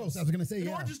hitchhiking ghost. I was gonna say an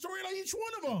origin story on each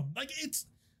one of them. Like it's.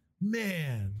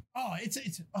 Man, you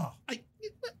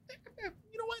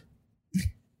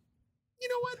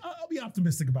know what? I'll be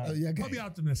optimistic about it. Okay. I'll be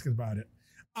optimistic about it.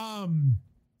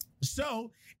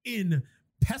 So in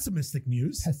pessimistic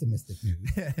news,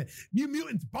 New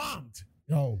Mutants bombed.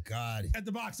 Oh God! At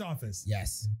the box office,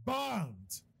 yes,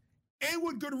 bombed, and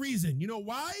with good reason. You know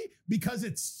why? Because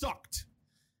it sucked.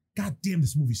 God damn,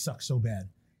 this movie sucks so bad.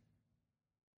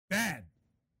 Bad.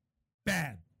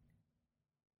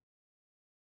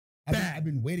 I've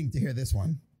been waiting to hear this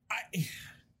one.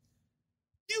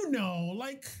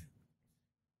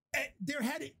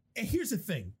 Here's the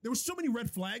thing. There were so many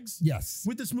red flags. Yes.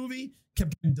 With this movie,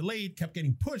 kept getting delayed, kept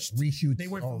getting pushed. Reshoots. They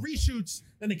went for reshoots.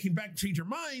 Then they came back and changed their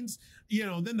minds.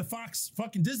 Then the Fox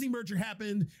fucking Disney merger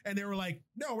happened, and they were like,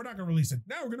 "No, we're not going to release it.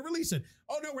 Now we're going to release it.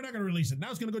 Oh no, we're not going to release it.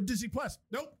 Now it's going to go Disney Plus.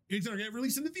 Nope, it's going to get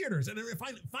released in the theaters." And then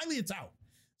finally, it's out.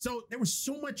 So there was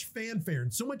so much fanfare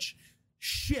and so much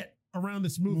shit around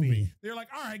this movie. They're like,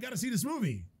 all right, got to see this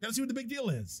movie. Got to see what the big deal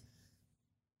is.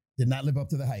 Did not live up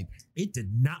to the hype. It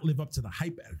did not live up to the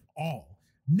hype at all.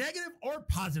 Negative or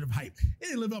positive hype. It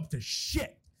didn't live up to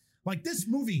shit. Like this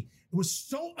movie, it was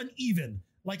so uneven.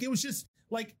 Like it was just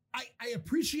like, I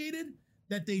appreciated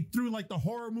that they threw like the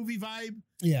horror movie vibe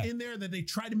in there, that they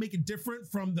tried to make it different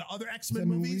from the other X-Men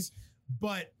movies,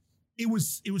 but it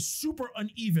was super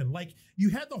uneven. Like you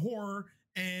had the horror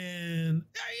and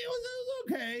it was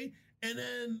okay. And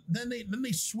then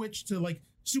they switched to like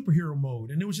superhero mode,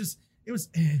 and it was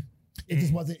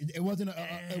it wasn't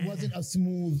a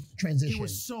smooth transition. It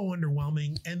was so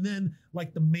underwhelming. And then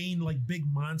like the main like big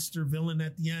monster villain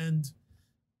at the end,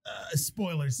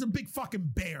 spoilers, it's a big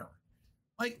fucking bear.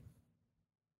 Like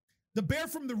the bear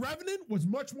from The Revenant was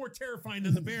much more terrifying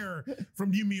than the bear from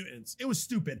New Mutants. It was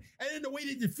stupid. And then the way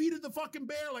they defeated the fucking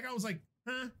bear, like I was like,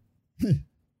 huh?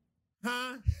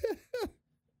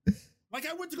 Like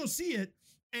I went to go see it,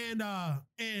 and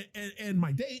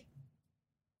my date.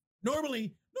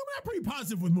 Normally I'm pretty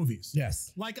positive with movies.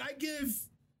 Yes. Like I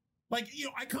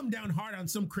I come down hard on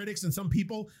some critics and some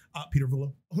people, Peter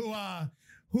Villa,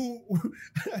 who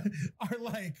are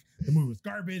like, the movie was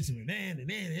garbage and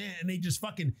they just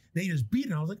beat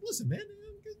it. I was like, listen, man,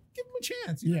 give them a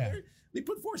chance. You know, they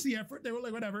put forth the effort. They were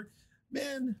like, whatever.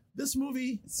 Man, this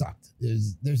movie it sucked.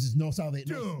 There's just no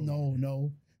salvation.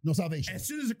 No salvation. As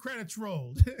soon as the credits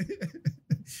rolled,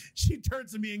 she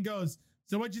turns to me and goes,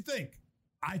 so what'd you think?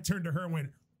 I turned to her and went,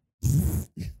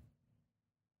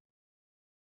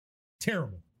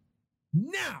 terrible.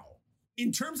 Now,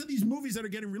 in terms of these movies that are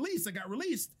getting released, that got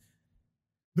released,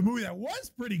 the movie that was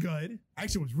pretty good,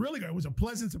 actually was really good, it was a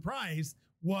pleasant surprise,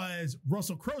 was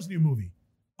Russell Crowe's new movie,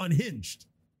 Unhinged.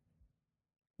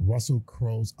 Russell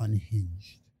Crowe's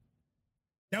Unhinged.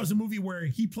 That was a movie where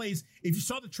he plays, if you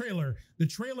saw the trailer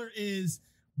is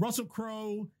Russell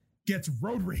Crowe gets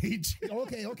road rage.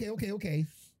 Okay.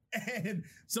 And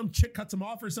some chick cuts him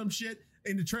off or some shit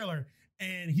in the trailer.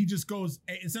 And he just goes,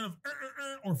 instead of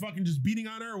or fucking just beating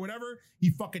on her or whatever, he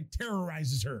fucking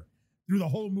terrorizes her through the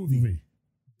whole movie.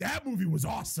 That movie was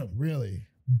awesome. Really?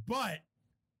 But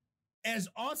as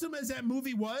awesome as that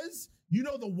movie was, you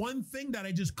know, the one thing that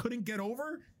I just couldn't get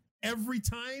over every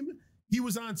time he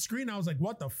was on screen, I was like,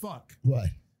 what the fuck? What?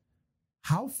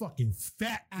 How fucking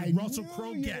fat did Russell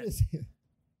Crowe get?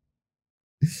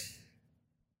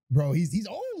 Bro, he's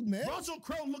old, man. Russell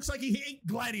Crowe looks like he ate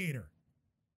Gladiator.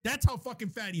 That's how fucking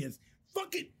fat he is.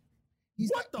 Fucking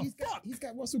what the fuck? He's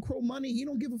got Russell Crowe money. He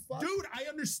don't give a fuck. Dude, I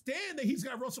understand that he's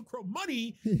got Russell Crowe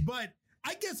money, but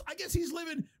I guess he's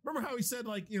living. Remember how he said,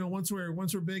 like, you know, once we're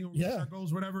big and our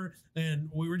goals, whatever, and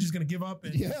we were just gonna give up.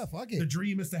 And fuck it. The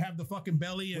dream is to have the fucking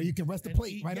belly, and where you can rest the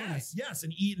plate eat, right on it. Yes,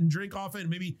 and eat and drink off it, and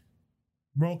maybe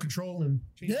roll control and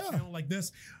change the channel like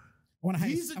this.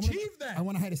 He's achieved that. I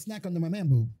want to hide a snack under my man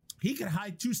boob. He could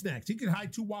hide 2 snacks. He could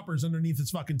hide 2 Whoppers underneath his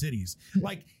fucking titties.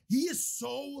 Like, he is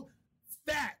so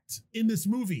fat in this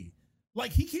movie.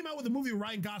 Like, he came out with a movie with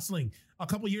Ryan Gosling a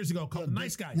couple years ago called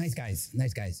Nice Guys.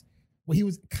 Nice Guys. Well, he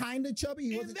was kind of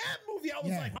chubby. In that movie, I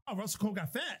was like, oh, Russell Crowe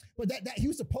got fat. But that he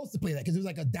was supposed to play that because it was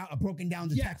like a broken down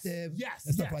detective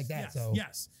and stuff like that.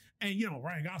 Yes. And, you know,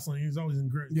 Ryan Gosling, he's always in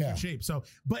good shape. So,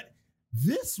 but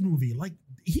this movie, like,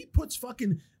 he puts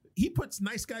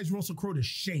Nice Guys Russell Crowe to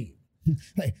shame.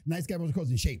 Hey, Nice Guy Russell Crowe's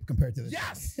in shape compared to this.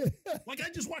 Yes. Like, I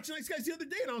just watched Nice Guys the other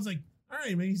day and I was like, all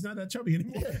right, man, he's not that chubby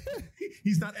anymore.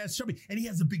 He's not as chubby. And he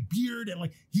has a big beard and,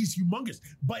 like, he's humongous.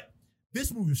 But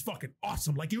this movie was fucking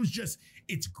awesome. Like,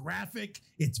 it's graphic,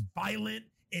 it's violent,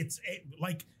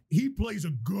 like, he plays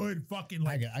a good fucking,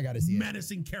 like, I gotta see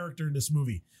menacing character in this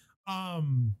movie.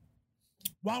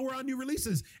 While we're on new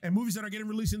releases and movies that are getting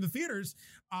released in the theaters,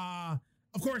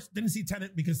 of course, didn't see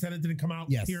Tenet because Tenet didn't come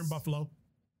out here in Buffalo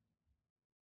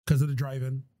because of the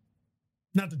drive-in.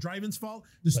 Not the drive-in's fault,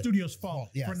 the studio's fault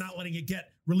for not letting it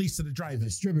get released to the drive-in. The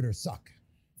distributors suck.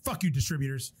 Fuck you,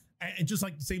 distributors. And just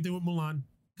like the same thing with Mulan.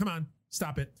 Come on,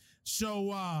 stop it. So,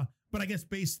 but I guess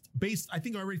based, I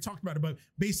think I already talked about it, but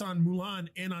based on Mulan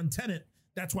and on Tenet,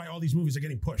 that's why all these movies are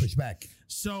getting pushed back.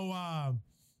 So,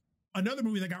 another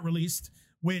movie that got released,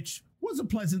 which was a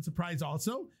pleasant surprise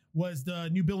also, was the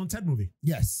new Bill and Ted movie.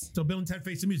 Yes. So Bill and Ted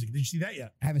Face the Music. Did you see that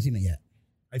yet? I haven't seen it yet.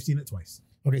 I've seen it twice.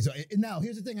 Okay, so now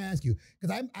here's the thing I ask you,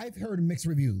 because I've heard mixed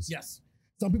reviews. Yes.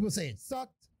 Some people say it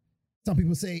sucked. Some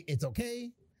people say it's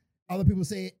okay. Other people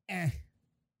say,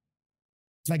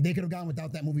 like they could have gone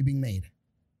without that movie being made.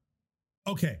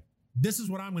 Okay, this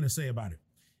is what I'm going to say about it.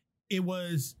 It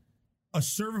was a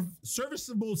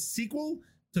serviceable sequel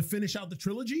to finish out the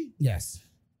trilogy. Yes.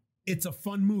 It's a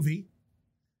fun movie.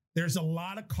 There's a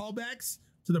lot of callbacks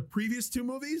to the previous 2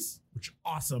 movies, which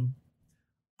are awesome.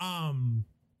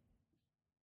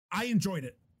 I enjoyed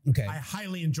it. Okay. I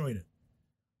highly enjoyed it.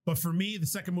 But for me, the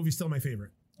second movie is still my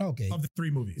favorite. Okay. Of the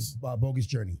 3 movies. Bogus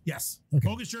Journey. Yes. Okay.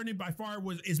 Bogus Journey by far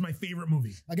is my favorite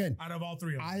movie. Again, out of all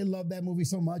 3 of them. I love that movie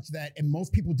so much that, and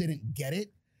most people didn't get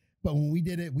it, but when we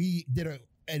did it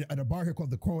at a bar here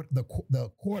called the Quarter. The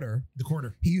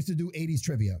Quarter. He used to do 80s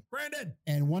trivia. Brandon.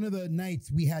 And one of the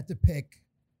nights we had to pick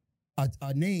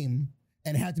a name,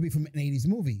 and it had to be from an 80s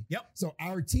movie. Yep. So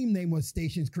our team name was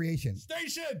Station's Creation.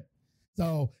 Station.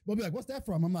 So we'll be like, what's that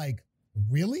from? I'm like,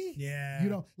 really? Yeah. You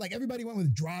know, like everybody went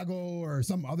with Drago or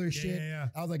some other shit. Yeah.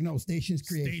 I was like, no, Station's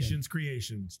Creation. Station's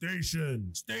Creation.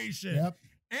 Station. Yep.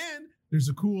 And there's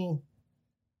a cool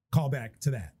callback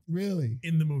to that. Really?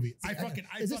 In the movie. See,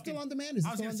 is it still on demand?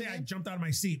 I was going to say I jumped out of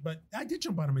my seat, but I did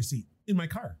jump out of my seat in my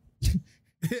car.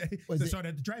 So I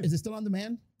had to drive. Is it still on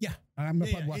demand? Yeah. I'm going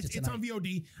to probably watch it tonight. It's on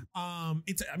VOD.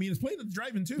 It's played at the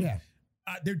drive-in too. Yeah.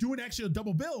 They're doing actually a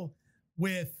double bill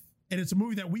with, and it's a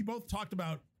movie that we both talked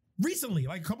about recently,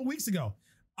 like a couple weeks ago,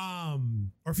 or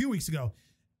a few weeks ago.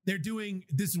 They're doing,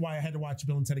 this is why I had to watch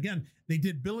Bill and Ted again. They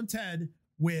did Bill and Ted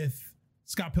with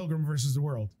Scott Pilgrim versus the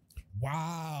World.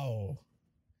 Wow.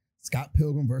 Scott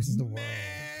Pilgrim versus the World.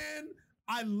 Man,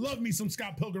 I love me some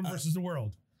Scott Pilgrim versus the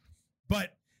World.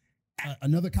 But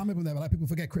another comic book that a lot of people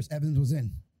forget Chris Evans was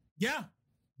in. yeah,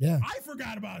 Yeah. I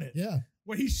forgot about it. Yeah.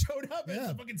 When he showed up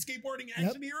as a fucking skateboarding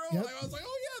action hero, Yep. I was like,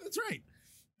 oh yeah, that's right.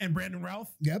 And Brandon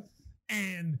Routh. Yep.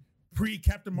 And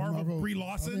pre-Captain Marvel, Brie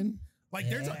Larson. Like,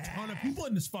 there's a ton of people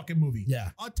in this fucking movie.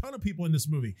 Yeah. A ton of people in this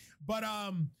movie. But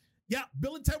yeah,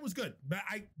 Bill and Ted was good.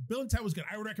 Bill and Ted was good.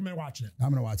 I would recommend watching it. I'm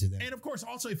going to watch it then. And of course,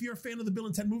 also, if you're a fan of the Bill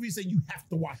and Ted movies, then you have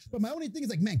to watch it. But my only thing is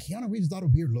like, man, Keanu Reeves' auto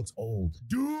beard looks old.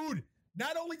 Dude,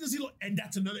 not only does he look, and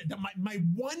that's another,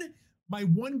 my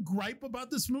one gripe about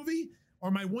this movie, or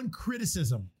my one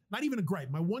criticism, not even a gripe,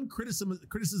 my one criticism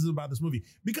about this movie,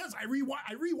 because I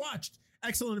rewatched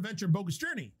Excellent Adventure and Bogus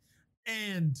Journey.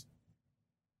 And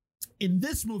in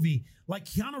this movie, like,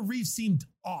 Keanu Reeves seemed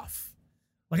off.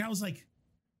 Like, I was like,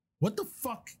 what the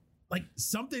fuck? Like,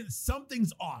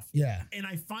 something's off. Yeah. And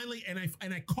I finally, and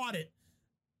I caught it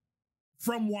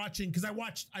from watching, because I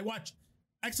watched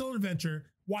Excellent Adventure,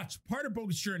 watched part of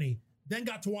Bogus Journey, then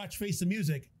got to watch Face the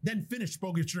Music, then finished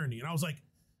Bogus Journey. And I was like,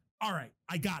 all right,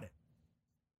 I got it.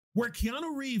 Where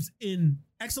Keanu Reeves in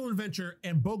Excellent Adventure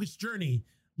and Bogus Journey,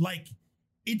 like,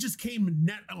 it just came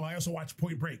oh, I also watched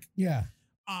Point Break. Yeah.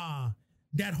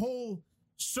 That whole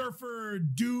surfer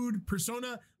dude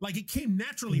persona, like, it came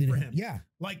naturally for him. Yeah.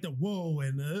 Like the whoa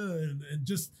and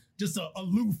just a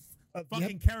aloof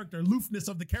fucking character, aloofness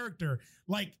of the character.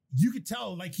 Like, you could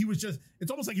tell, like, he was just,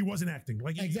 it's almost like he wasn't acting.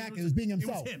 Like, exactly. It was being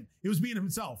himself. It was him. It was being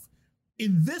himself.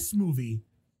 In this movie,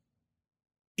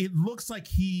 it looks like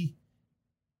he's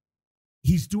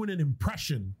doing an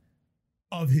impression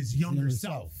of his younger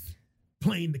self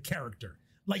playing the character.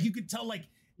 Like, you could tell, like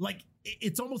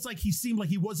it's almost like he seemed like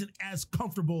he wasn't as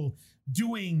comfortable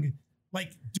doing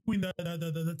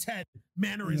the Ted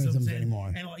mannerisms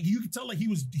anymore. And like, you could tell, like, he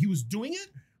was doing it,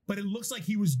 but it looks like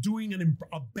he was doing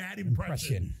a bad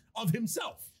impression of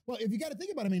himself. Well, if you got to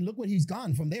think about it, I mean, look what he's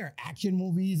gone from there. Action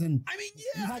movies, and I mean,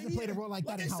 yeah, he hasn't played a role like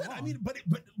that in how long? I mean, but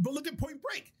look at Point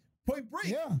Break. Point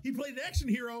Break, he played an action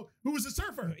hero who was a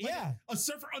surfer. Like, a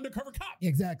surfer undercover cop.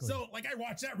 Exactly. So, like, I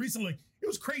watched that recently. It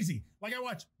was crazy. Like, I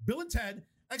watched Bill and Ted,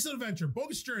 Excellent Adventure,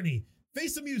 Bogus Journey,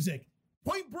 Face the Music,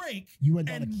 Point Break,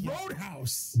 and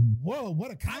Roadhouse. Whoa, what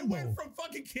a combo. I went from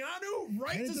fucking Keanu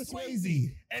right to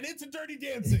Swayze and into Dirty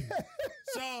Dancing.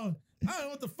 So, I don't know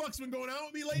what the fuck's been going on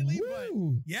with me lately, but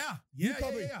yeah.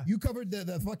 You covered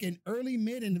the fucking early,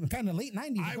 mid, and kind of late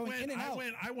 90s.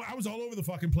 I was all over the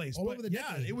fucking place. All over the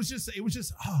decade. It was just,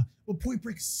 well, Point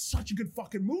Break is such a good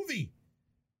fucking movie.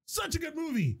 Such a good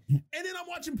movie. And then I'm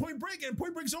watching Point Break, and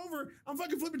Point Break's over. I'm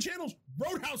fucking flipping channels.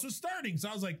 Roadhouse was starting. So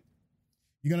I was like,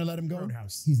 you're going to let him go?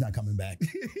 Roadhouse. He's not coming back.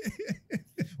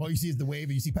 All you see is the wave,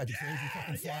 and you see Patrick Swayze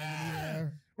fucking flying in the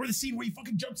air. Or the scene where he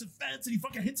fucking jumps the fence, and he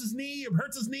fucking hits his knee, and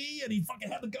hurts his knee, and he fucking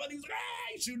had the gun. He was like,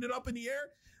 he's shooting it up in the air.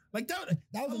 Like, that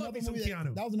was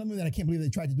another movie that I can't believe they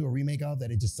tried to do a remake of, that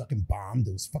it just fucking bombed.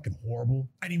 It was fucking horrible.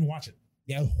 I didn't even watch it.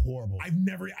 Yeah, it was horrible. I've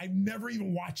never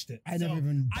even watched it. I never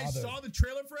saw the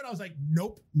trailer for it. I was like,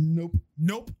 nope,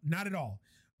 not at all.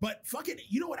 But fucking,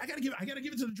 you know what? I gotta give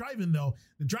it to the drive-in though.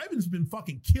 The drive-in's been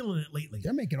fucking killing it lately.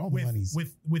 They're making all the monies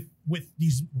with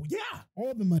these. Yeah,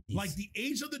 all the money. Like, the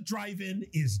age of the drive-in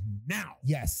is now.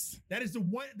 Yes, that is the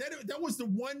one. That was the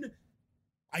one,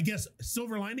 I guess,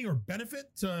 silver lining or benefit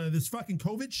to this fucking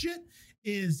COVID shit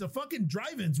is the fucking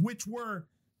drive-ins, which were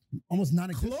almost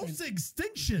non-existent. Close to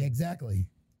extinction. Exactly.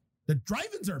 The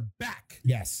drive-ins are back.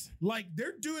 Yes. Like,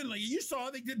 they're doing, like, you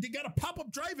saw, they got a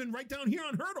pop-up drive-in right down here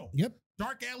on Hurdle. Yep.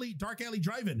 Dark Alley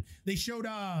drive-in. They showed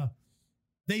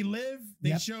They Live.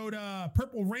 They showed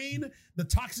Purple Rain, The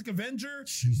Toxic Avenger.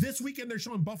 Jesus. This weekend they're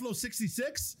showing Buffalo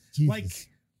 66. Jesus. Like,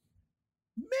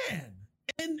 man.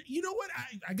 And you know what?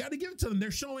 I got to give it to them.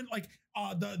 They're showing, like,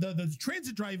 the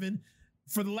transit drive-in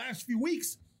for the last few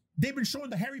weeks. They've been showing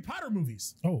the Harry Potter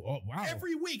movies. Oh, wow.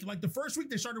 Every week. Like, the first week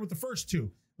they started with the first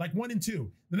two. Like 1 and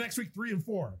 2. The next week, 3 and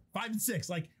 4, 5 and 6.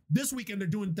 Like, this weekend they're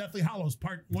doing Deathly Hallows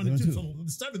Part 1 and 2. So the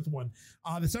seventh one,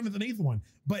 the 7th and 8th one.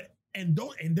 But and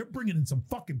they're bringing in some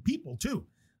fucking people too.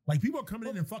 Like, people are coming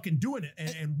in and fucking doing it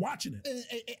and watching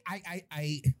it.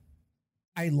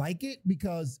 I like it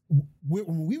because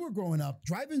when we were growing up,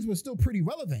 drive-ins were still pretty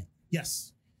relevant.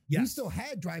 Yes. We still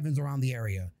had drive-ins around the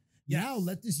area. Yes. Now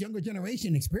let this younger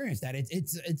generation experience that.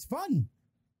 It's fun.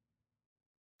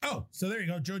 Oh, so there you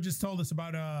go. Joe just told us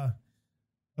about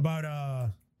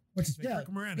what's his name? Rick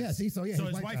Moranis. Yeah, see, so his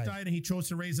wife died and he chose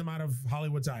to raise him out of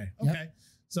Hollywood's eye. Okay. Yep.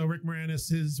 So Rick Moranis,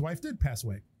 his wife did pass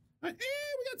away. We got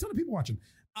a ton of people watching.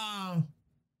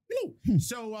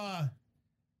 So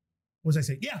what was I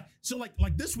saying? Yeah. So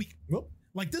like this week,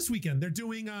 like this weekend,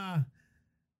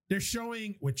 they're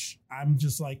showing, which I'm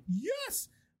just like, yes.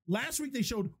 Last week they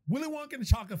showed Willy Wonka and the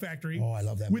Chocolate Factory. Oh, I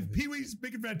love that with movie. Pee-wee's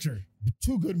Big Adventure.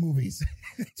 2 good movies.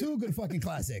 2 good fucking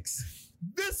classics.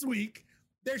 This week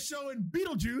they're showing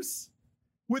Beetlejuice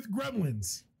with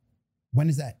Gremlins. When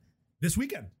is that? This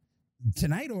weekend.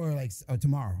 Tonight or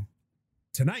tomorrow?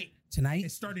 Tonight. Tonight?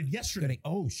 It started yesterday.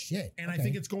 Oh, shit. And I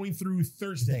think it's going through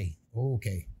Thursday.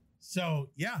 Okay. So,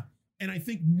 yeah. And I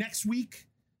think next week,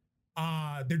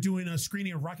 they're doing a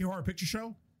screening of Rocky Horror Picture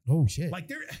Show. Oh, shit. Like,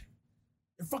 they're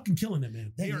fucking killing it,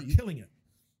 man. They are killing it.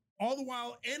 All the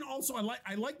while, and also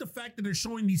I like the fact that they're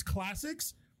showing these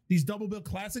classics, these double bill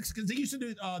classics, because they used to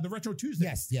do the Retro Tuesday.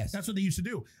 Yes. That's what they used to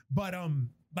do. But,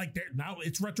 like now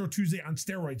it's Retro Tuesday on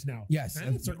steroids now. Yes.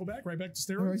 And circle back right to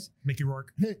steroids. Right. Mickey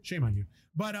Rourke. Shame on you.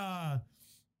 But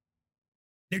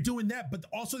they're doing that, but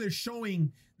also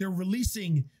they're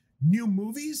releasing new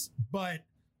movies, but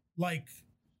like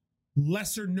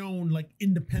lesser known, like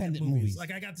independent movies.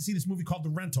 Like I got to see this movie called The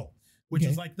Rental, which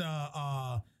is like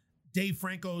the Dave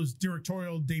Franco's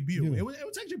directorial debut. It was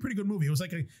actually a pretty good movie. It was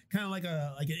like a kind of like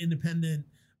an independent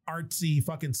artsy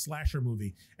fucking slasher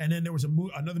movie. And then there was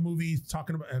another movie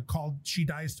talking about called She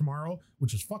Dies Tomorrow,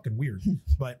 which is fucking weird,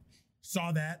 but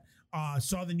saw that.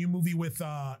 Saw the new movie with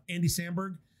Andy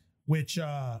Samberg, which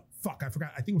I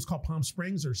forgot. I think it was called Palm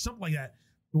Springs or something like that,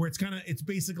 where it's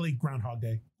basically Groundhog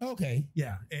Day. Okay.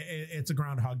 Yeah, it's a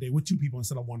Groundhog Day with 2 people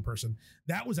instead of 1 person.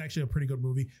 That was actually a pretty good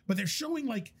movie. But they're showing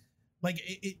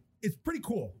it's pretty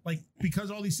cool. Like,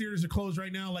 because all these theaters are closed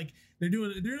right now, like they're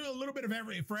doing a little bit of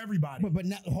for everybody. But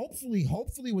now, hopefully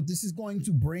what this is going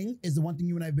to bring is the one thing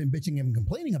you and I have been bitching and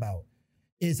complaining about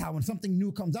is how when something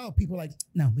new comes out, people are like,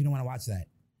 no, we don't want to watch that.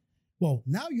 Well,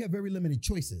 now you have very limited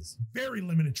choices. Very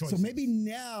limited choices. So maybe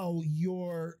now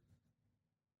your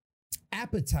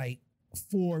appetite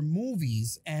for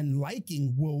movies and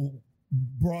liking will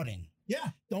broaden. Yeah.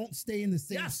 Don't stay in the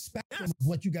same spectrum of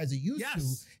what you guys are used to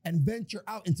and venture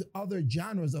out into other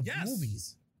genres of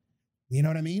movies. You know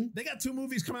what I mean? They got 2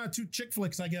 movies coming out, 2 chick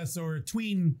flicks, I guess, or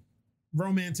tween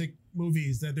romantic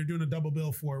movies that they're doing a double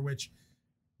bill for, which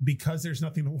because there's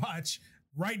nothing to watch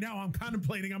right now, I'm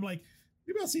contemplating. I'm like,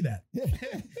 maybe I'll see that.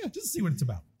 Just to see what it's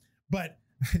about. But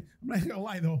I'm not gonna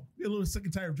lie though, be a little sick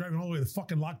and tired of driving all the way to the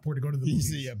fucking Lockport to go to the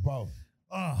movies. Yeah, bro.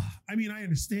 I mean, I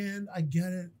understand. I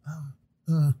get it.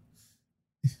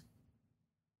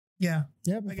 Yeah.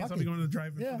 I guess I'll be going to the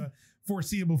drive-in for the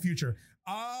foreseeable future.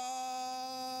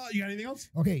 You got anything else?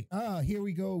 Okay. Here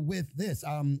we go with this.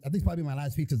 I think it's probably my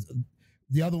last piece because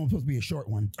the other one's supposed to be a short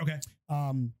one. Okay.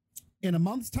 In a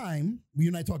month's time, you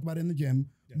and I talked about it in the gym.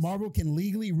 Yes. Marvel can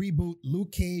legally reboot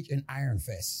Luke Cage and Iron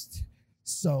Fist.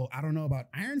 So I don't know about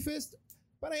Iron Fist,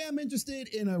 but I am interested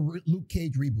in a Luke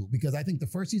Cage reboot because I think the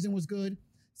first season was good.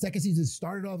 Second season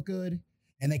started off good,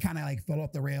 and they kind of like fell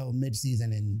off the rail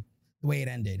mid-season and the way it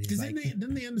ended. Because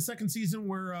didn't they end the second season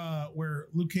where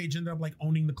Luke Cage ended up like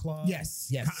owning the club?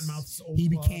 Yes. Cottonmouth's old he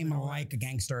club became like a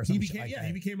gangster or something.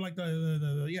 He became like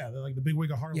the big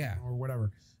wig of Harlem or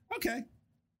whatever. Okay.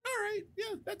 All right.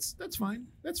 Yeah, that's fine.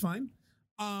 That's fine.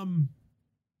 I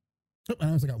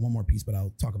also got one more piece, but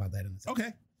I'll talk about that in a second.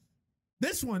 Okay.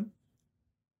 This one,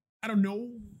 I don't know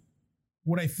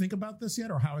what I think about this yet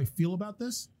or how I feel about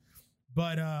this,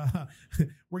 but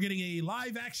we're getting a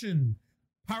live action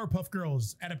Powerpuff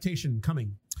Girls adaptation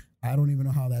coming. I don't even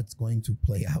know how that's going to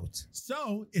play out.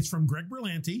 So it's from Greg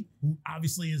Berlanti, who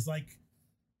obviously is like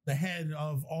the head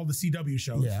of all the CW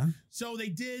shows. Yeah. So they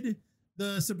did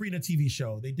the Sabrina TV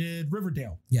show. They did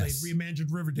Riverdale. Yes. They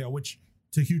reimagined Riverdale, which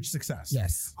to huge success.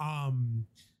 Yes.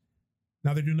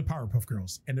 Now they're doing the Powerpuff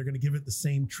Girls, and they're going to give it the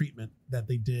same treatment that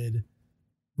they did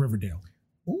Riverdale.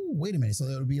 Oh, wait a minute. So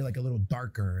it'll be like a little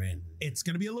darker, and it's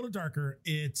going to be a little darker.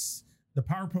 It's the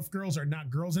Powerpuff Girls are not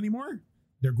girls anymore;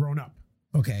 they're grown up.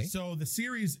 Okay. So the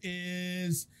series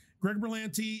is Greg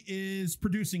Berlanti is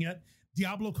producing it.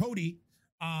 Diablo Cody,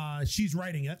 she's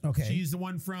writing it. Okay. She's the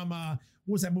one from what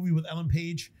was that movie with Ellen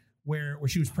Page where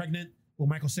she was pregnant with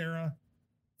Michael Cera?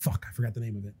 Fuck, I forgot the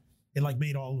name of it. It like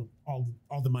made all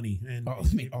the money and all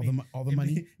the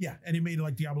money. Yeah, and it made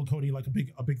like Diablo Cody like a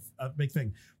big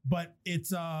thing. But it's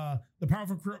the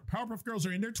Powerpuff Girls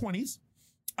are in their 20s,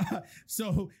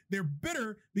 so they're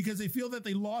bitter because they feel that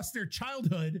they lost their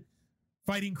childhood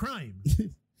fighting crime.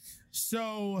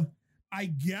 So I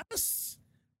guess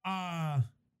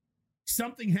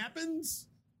something happens,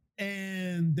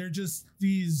 and they're just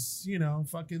these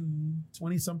fucking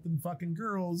 20-something fucking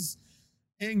girls.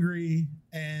 Angry,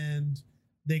 and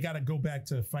they got to go back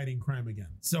to fighting crime again.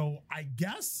 So I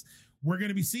guess we're going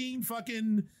to be seeing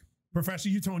fucking Professor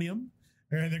Utonium.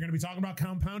 They're going to be talking about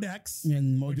Compound X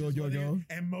And Mojo Jojo.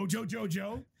 and Mojo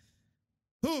Jojo.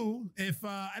 Who, if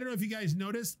I don't know if you guys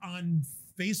noticed on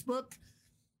Facebook,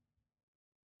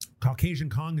 Caucasian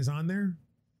Kong is on there.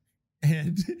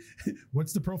 And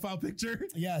what's the profile picture?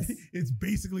 Yes. It's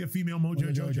basically a female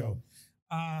Mojo Jojo.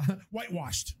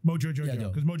 Whitewashed Mojo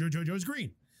Jojo because Mojo Jojo is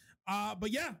green.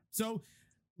 But yeah, so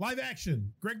live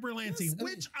action, Greg Berlanti, Yes,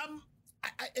 which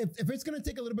if it's going to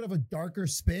take a little bit of a darker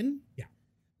spin. Yeah.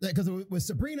 Because with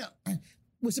Sabrina, I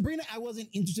wasn't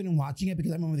interested in watching it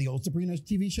because I remember the old Sabrina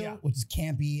TV show, which is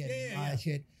campy and all that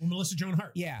shit. With Melissa Joan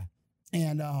Hart. Yeah.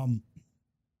 And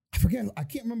I forget, I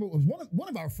can't remember. It was one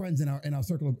of our friends in our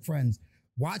circle of friends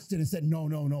watched it and said,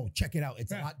 no, check it out.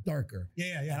 It's a lot darker.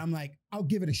 Yeah. And I'm like, I'll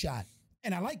give it a shot.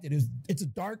 And I liked it. It's it's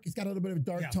got a little bit of a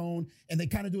dark tone. And they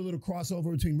kind of do a little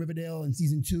crossover between Riverdale and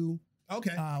season 2.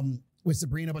 Okay. With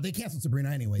Sabrina, but they canceled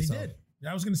Sabrina anyway. They did.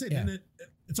 I was going to say,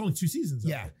 it's only 2 seasons.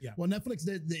 Yeah. Well, Netflix,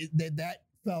 that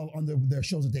fell under their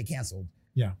shows that they canceled.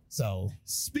 Yeah. So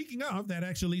speaking of, that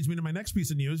actually leads me to my next piece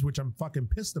of news, which I'm fucking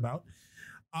pissed about.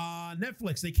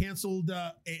 Netflix, they canceled,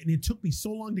 and it took me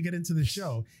so long to get into the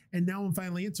show, and now I'm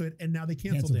finally into it, and now they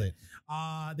canceled it.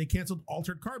 They canceled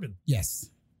Altered Carbon.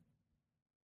 Yes.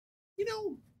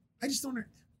 I just don't.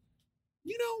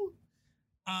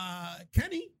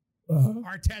 Kenny,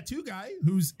 our tattoo guy,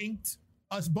 who's inked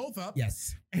us both up,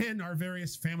 yes, and our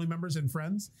various family members and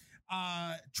friends,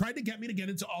 tried to get me to get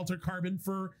into Altered Carbon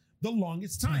for the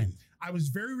longest time. I was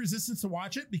very resistant to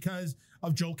watch it because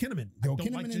of Joel Kinnaman. I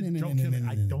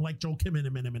don't like Joel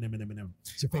Kinnaman.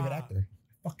 It's your favorite actor.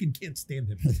 I fucking can't stand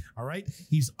him. All right.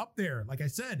 He's up there. Like I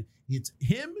said, it's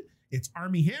him, it's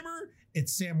Armie Hammer,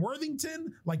 it's Sam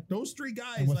Worthington. Like those 3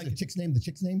 guys. And what's like the chick's name? The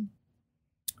chick's name?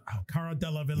 Oh, Cara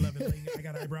Delevingne. I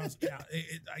got eyebrows.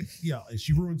 Yeah.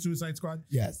 She ruined Suicide Squad.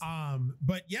 Yes.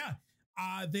 But yeah,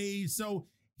 so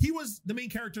he was the main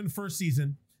character in the first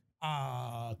season.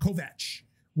 Kovac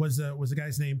was the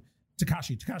guy's name.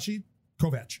 Takashi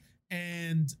Kovac.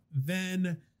 And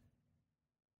then,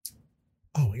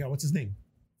 oh my God, what's his name?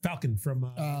 Falcon from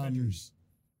Avengers.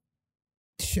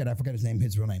 Shit, I forgot his name.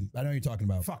 His real name. I know what you're talking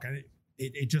about. Fuck,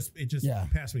 it just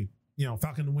passed me.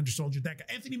 Falcon and Winter Soldier. That guy,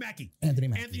 Anthony Mackie.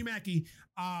 Anthony Mackie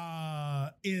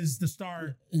is the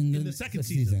star in the second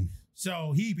season.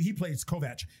 So he plays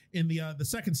Kovac in the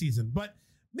second season. But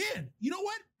man, you know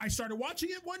what? I started watching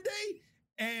it one day,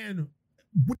 and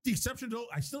with the exception of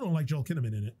I still don't like Joel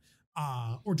Kinnaman in it,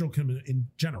 or Joel Kinnaman in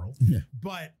general. Yeah.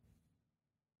 But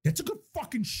it's a good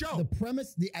fucking show. The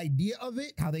premise, the idea of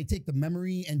it, how they take the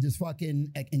memory and just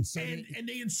fucking insert it. And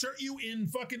they insert you in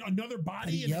fucking another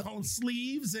body and they call them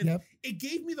sleeves. And it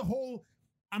gave me the whole,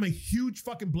 I'm a huge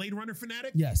fucking Blade Runner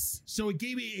fanatic. Yes. So it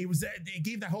gave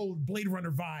that whole Blade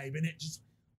Runner vibe, and it just,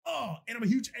 and I'm a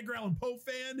huge Edgar Allan Poe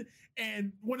fan,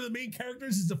 and one of the main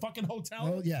characters is the fucking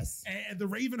hotel. Oh, yes. And the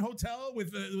Raven Hotel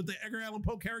with the Edgar Allan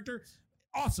Poe character.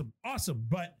 Awesome.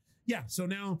 But yeah, so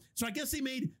I guess they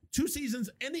made 2 seasons,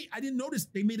 and I didn't notice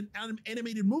they made an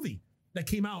animated movie that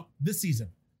came out this season.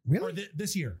 Really? Or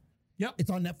this year. Yep. It's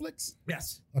on Netflix?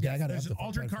 Yes. Okay, yes. I got it. There's an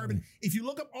Altered Carbon. If you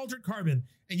look up Altered Carbon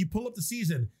and you pull up the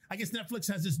season, I guess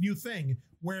Netflix has this new thing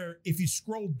where if you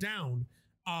scroll down,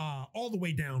 all the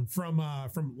way down from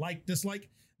like, dislike,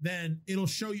 then it'll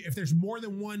show you if there's more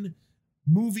than one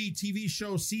movie, TV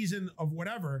show, season of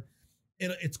whatever,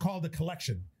 it's called a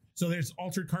collection. So there's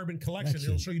Altered Carbon Collection.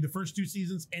 It'll show you the first 2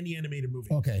 seasons and the animated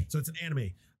movie. Okay. So it's an anime.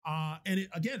 And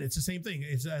it's the same thing.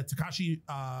 It's Takashi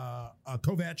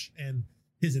Kovac and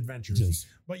his adventures. Jeez.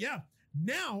 But yeah,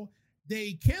 now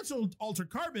they canceled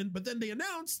Altered Carbon, but then they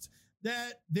announced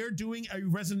that they're doing a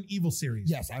Resident Evil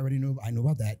series. Yes, I knew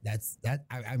about that.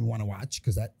 I want to watch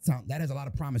because that has a lot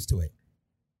of promise to it.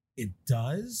 It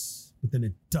does, but then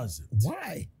it doesn't.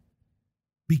 Why?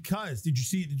 Because did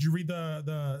you read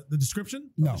the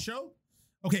description of the show?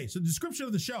 Okay, so the description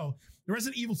of the show, the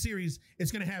Resident Evil series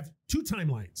is going to have 2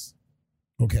 timelines.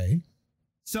 Okay.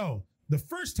 So the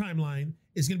first timeline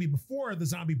is going to be before the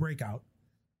zombie breakout,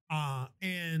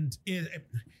 and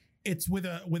it's with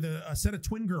a set of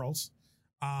twin girls.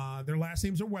 Their last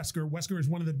names are Wesker. Wesker is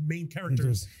one of the main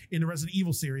characters in the Resident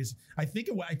Evil series. I think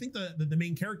the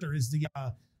main character is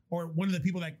or one of the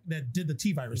people that did the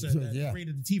T-virus, that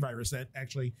created the T-virus, that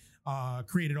actually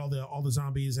created all the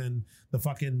zombies and the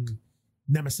fucking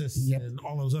Nemesis and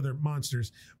all those other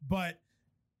monsters. But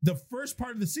the first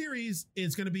part of the series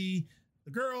is going to be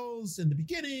the girls in the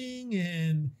beginning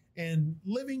and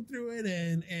living through it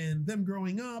and them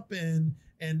growing up and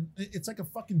it's like a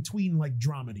fucking tween like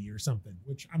dramedy or something,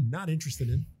 which I'm not interested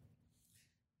in.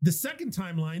 The second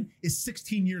timeline is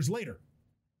 16 years later.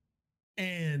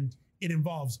 And it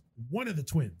involves one of the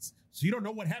twins. So you don't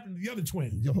know what happened to the other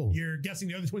twin. Yo. You're guessing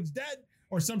the other twin's dead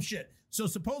or some shit. So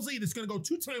supposedly it's going to go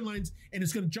 2 timelines and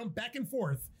it's going to jump back and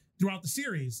forth throughout the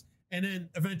series and then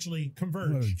eventually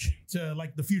converge to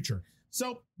like the future.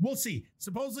 So we'll see.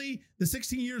 Supposedly the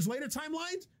 16 years later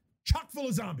timeline, chock full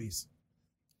of zombies.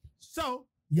 So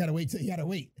you gotta wait.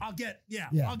 I'll get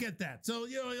that. So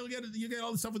you get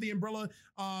all the stuff with the Umbrella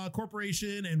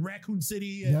Corporation and Raccoon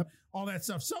City and all that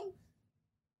stuff. So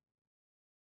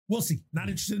we'll see. Not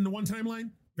interested in the one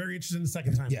timeline. Very interested in the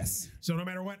second timeline. Yes. So no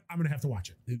matter what, I'm gonna have to watch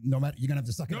it. No matter, you're gonna have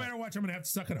to suck it No up. matter what, I'm gonna have to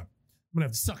suck it up. I'm gonna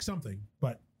have to suck something.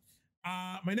 But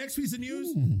my next piece of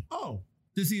news. Oh,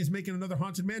 Disney is making another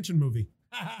Haunted Mansion movie.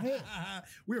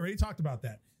 We already talked about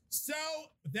that. So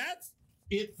that's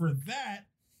it for that.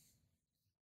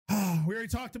 We already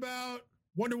talked about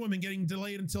Wonder Woman getting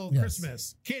delayed until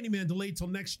Christmas. Candyman delayed till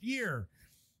next year.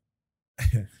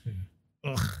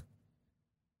 Ugh.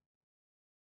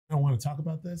 I don't want to talk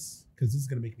about this because this is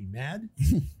going to make me mad.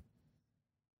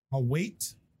 I'll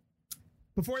wait.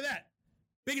 Before that,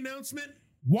 big announcement,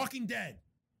 Walking Dead.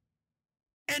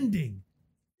 Ending.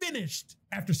 Finished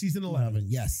after season 11.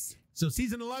 Yes. So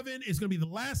season 11 is going to be the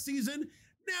last season.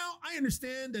 Now, I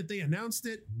understand that they announced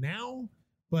it now,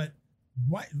 but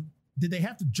why did they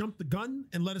have to jump the gun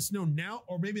and let us know now?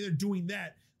 Or maybe they're doing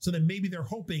that so that maybe they're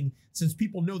hoping, since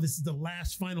people know this is the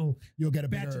last final you'll get a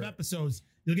batch better, of episodes,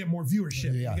 you'll get more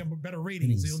viewership, you'll get better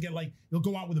ratings, you'll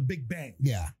go out with a big bang.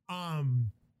 Yeah.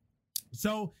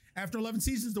 So after 11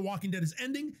 seasons, The Walking Dead is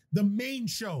ending. The main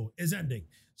show is ending.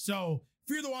 So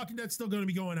Fear the Walking Dead is still going to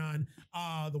be going on.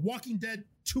 The Walking Dead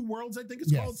Two Worlds, I think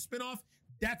it's called, spinoff.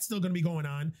 That's still going to be going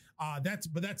on. That's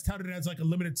touted as like a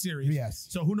limited series. Yes.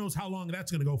 So who knows how long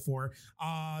that's going to go for.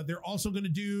 They're also going to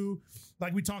do,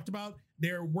 like we talked about,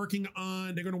 they're going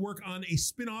to work on a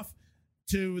spinoff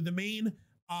to the main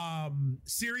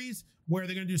series where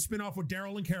they're going to do a spinoff with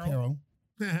Daryl and Carol.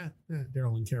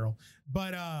 Daryl and Carol.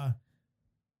 But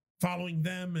following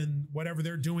them and whatever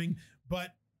they're doing. But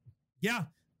yeah,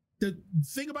 the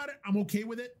thing about it, I'm okay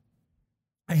with it.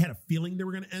 I had a feeling they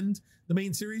were going to end the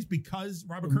main series because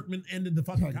Robert Kirkman ended the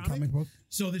fucking comic book.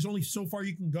 So there's only so far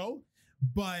you can go.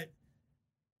 But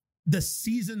the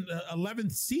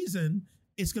 11th season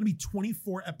is going to be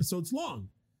 24 episodes long.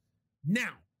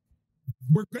 Now,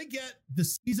 we're going to get the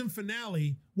season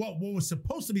finale, what was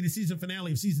supposed to be the season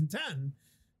finale of season 10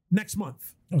 next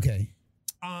month. Okay.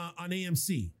 On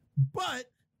AMC. But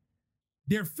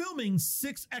they're filming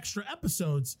 6 extra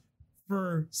episodes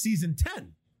for season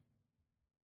 10.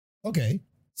 Okay.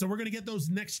 So we're going to get those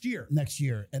next year.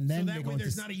 And then so that way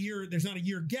there's not a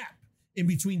year gap in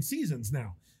between seasons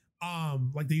now.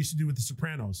 Like they used to do with The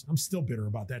Sopranos. I'm still bitter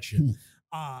about that shit.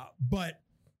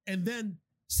 And then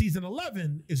season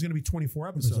 11 is going to be 24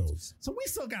 episodes. So we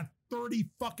still got 30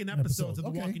 fucking episodes of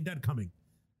The Walking Dead coming.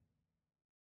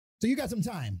 So you got some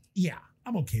time. Yeah,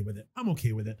 I'm okay with it.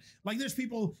 Like there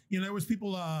was people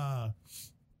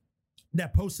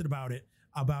that posted about it,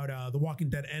 about The Walking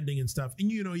Dead ending and stuff.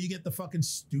 And you get the fucking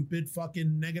stupid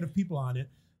fucking negative people on it.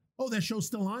 Oh, that show's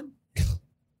still on?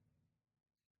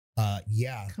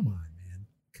 Yeah. Come on, man.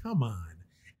 Come on.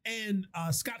 And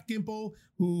Scott Gimple,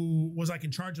 who was like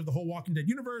in charge of the whole Walking Dead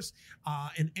universe,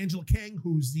 and Angela Kang,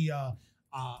 who's the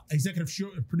executive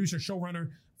producer, showrunner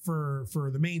for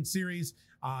the main series,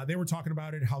 they were talking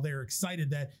about it, how they're excited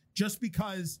that just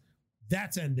because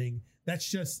that's ending,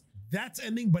 that's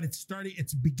ending, but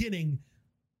it's beginning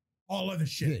all other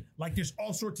shit. Good. Like there's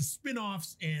all sorts of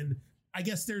spin-offs, and I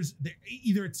guess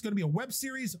either it's going to be a web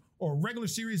series or a regular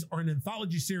series or an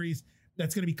anthology series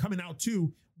that's going to be coming out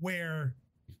too, where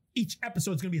each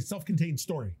episode is going to be a self-contained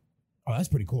story. Oh, that's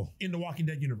pretty cool. In the Walking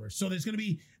Dead universe. So there's going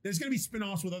to be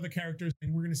spin-offs with other characters,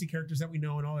 and we're going to see characters that we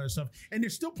know and all that stuff. And they're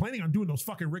still planning on doing those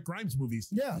fucking Rick Grimes movies.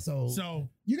 Yeah, so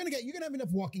you're gonna have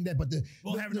enough Walking Dead, but the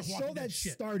show that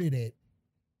started it,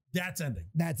 that's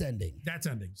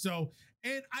ending. So,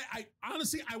 and I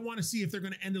honestly, I want to see if they're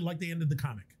going to end it like they ended the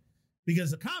comic,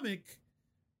 because the comic,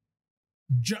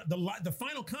 the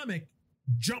final comic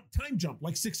time jump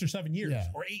like 6 or 7 years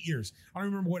or 8 years. I don't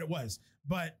remember what it was,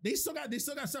 but they still got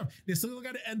stuff. They still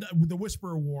got to end with the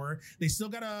Whisperer War. They still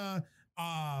got to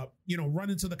run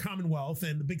into the Commonwealth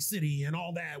and the big city and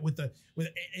all that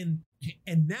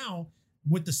and now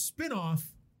with the spinoff,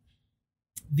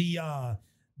 the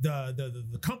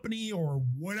company or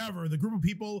whatever, the group of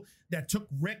people that took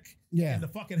Rick in the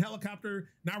fucking helicopter.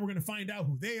 Now we're going to find out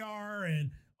who they are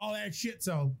and all that shit.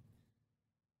 So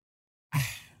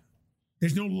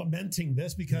there's no lamenting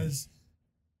this because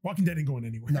Walking Dead ain't going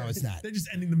anywhere. No, it's not. They're just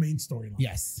ending the main storyline.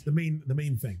 Yes. The main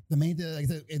thing.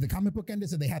 The comic book ended,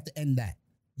 so they have to end that.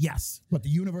 Yes. But the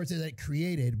universe that it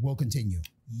created will continue.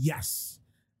 Yes.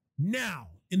 Now,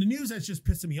 in the news that's just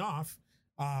pissing me off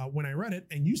when I read it,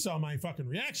 and you saw my fucking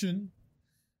reaction.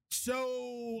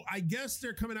 So I guess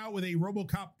they're coming out with a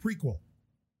RoboCop prequel.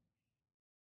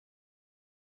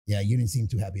 Yeah, you didn't seem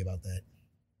too happy about that.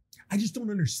 I just don't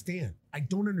understand. I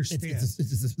don't understand.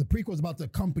 It's the prequel is about the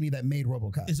company that made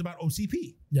RoboCop. It's about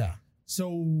OCP. Yeah. So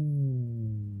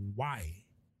why?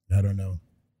 I don't know.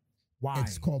 Why?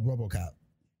 It's called RoboCop.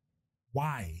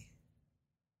 Why?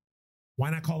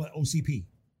 Why not call it OCP?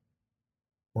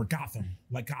 Or Gotham,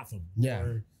 like Gotham. Yeah.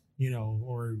 Or,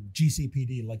 or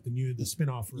GCPD, like the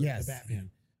spinoff for Yes. the Batman.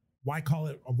 Why call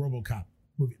it a RoboCop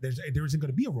movie? There isn't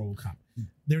going to be a RoboCop.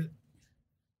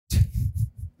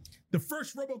 The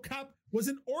first RoboCop was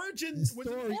an origin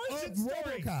story.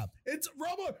 RoboCop. It's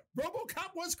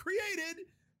RoboCop was created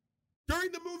during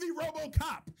the movie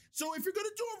RoboCop. So if you're going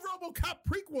to do a RoboCop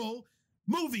prequel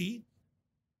movie,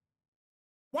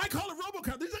 why call it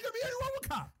RoboCop? There's not going to be any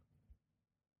RoboCop.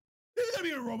 There's going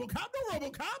to be a RoboCop. No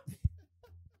RoboCop.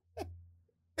 I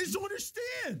just don't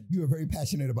understand. You are very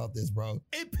passionate about this, bro.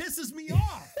 It pisses me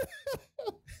off.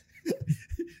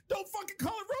 Don't fucking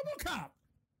call it RoboCop.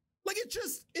 Like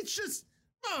it's just,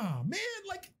 oh man,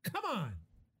 like come on,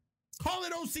 call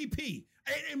it OCP.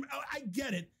 And I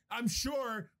get it. I'm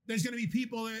sure there's going to be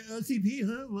people OCP,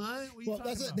 huh? What? Well,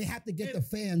 that's it. They have to get the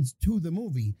fans to the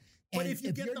movie. But if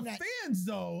you get the fans,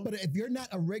 though, but if you're not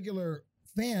a regular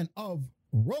fan of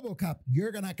RoboCop,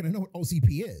 you're not going to know what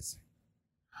OCP is.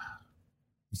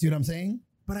 You see what I'm saying?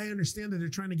 But I understand that they're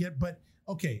trying to get. But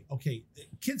okay,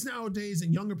 kids nowadays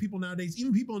and younger people nowadays,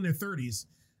 even people in their 30s.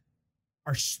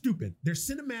 Are stupid. They're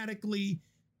cinematically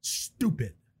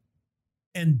stupid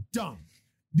and dumb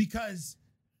because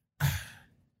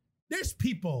there's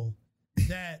people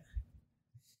that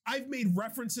I've made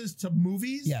references to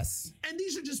movies. Yes. And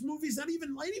these are just movies, not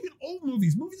even old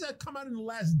movies that come out in the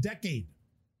last decade.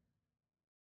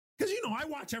 Because, I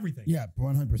watch everything. Yeah,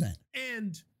 100%.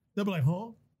 And they'll be like, huh?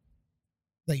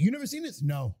 Like, you never seen this?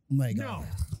 No. I'm like,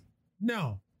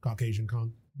 no. Caucasian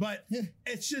Kong. But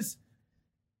it's just,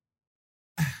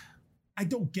 I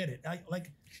don't get it.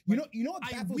 You know what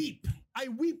baffles, I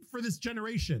weep for this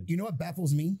generation. You know what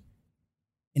baffles me?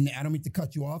 And I don't mean to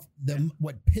cut you off.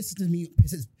 What has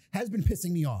been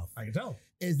pissing me off. I can tell.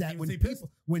 Is that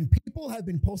when people have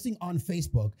been posting on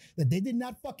Facebook that they did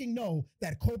not fucking know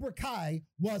that Cobra Kai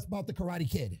was about the Karate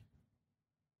Kid.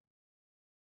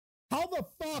 How the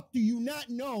fuck do you not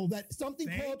know that something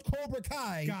called Cobra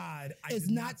Kai is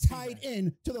not tied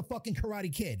in to the fucking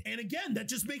Karate Kid? And again, that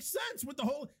just makes sense with the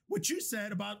whole, what you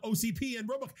said about OCP and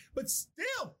RoboCop. But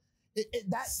still,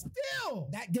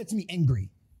 that gets me angry.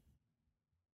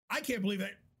 I can't believe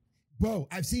that. Bro,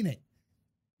 I've seen it.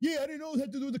 Yeah, I didn't know it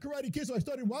had to do with the Karate Kid, so I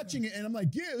started watching it, and I'm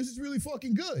like, yeah, this is really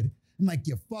fucking good. I'm like,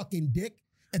 you fucking dick.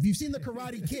 If you've seen the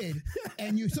Karate Kid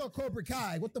and you saw Cobra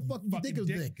Kai, what the fuck do you think of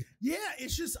dick? Yeah,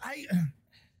 it's just,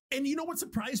 and you know what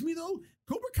surprised me though?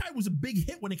 Cobra Kai was a big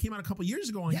hit when it came out a couple years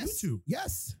ago on YouTube.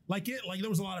 Yes. Like there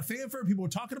was a lot of fanfare, people were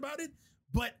talking about it,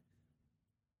 but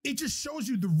it just shows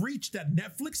you the reach that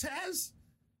Netflix has.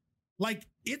 Like,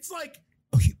 it's like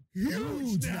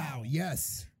huge now.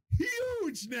 Yes.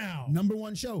 Huge now.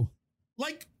 #1 show.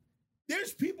 Like,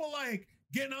 there's people like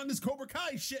getting on this Cobra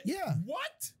Kai shit. Yeah.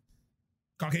 What?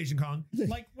 Caucasian Kong.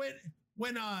 Like when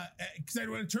because I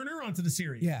want to turn her onto the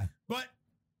series. Yeah. But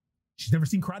she's never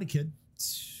seen Karate Kid.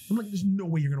 I'm like, there's no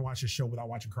way you're gonna watch this show without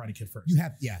watching Karate Kid first. You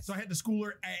have, yes. So I had to school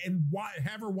her and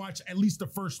have her watch at least the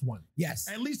first one. Yes.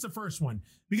 At least the first one.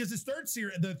 Because the third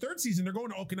season, they're going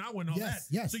to Okinawa and all that.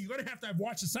 Yes. So you're gonna have to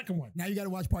watch the second one. Now you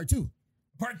gotta watch part 2.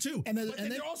 Part 2. And then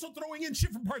they're also throwing in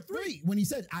shit from part 3. When he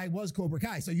said I was Cobra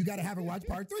Kai, so you gotta have her watch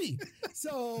part 3.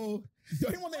 So the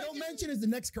only one they don't mention is the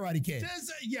next Karate Kid.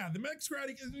 The next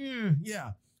Karate Kid.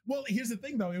 Yeah. Well, here's the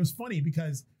thing though. It was funny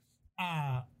because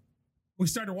we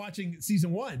started watching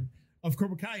season 1 of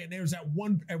Cobra Kai, and there was at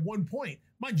one point,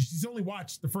 mind you, she's only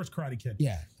watched the first Karate Kid.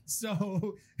 Yeah.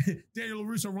 So Daniel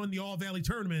LaRusso won the All Valley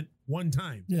tournament one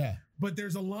time. Yeah. But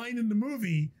there's a line in the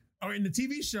movie or in the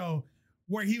TV show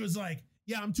where he was like,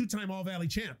 yeah, I'm 2-time All Valley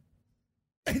champ.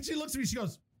 And she looks at me, she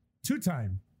goes,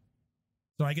 2-time.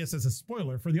 So I guess that's a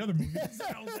spoiler for the other movies.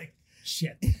 I was like,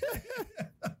 shit.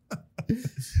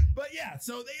 But yeah,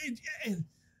 so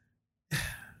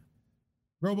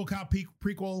RoboCop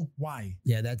prequel, why?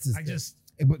 Yeah, that's just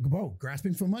bro,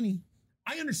 grasping for money.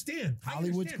 I understand.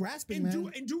 Hollywood's grasping, and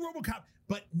man. Do RoboCop.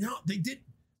 But no, they did.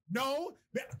 No.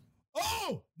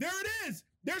 Oh, there it is.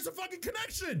 There's a fucking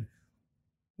connection.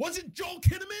 Wasn't Joel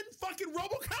Kinnaman fucking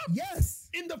RoboCop? Yes.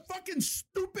 In the fucking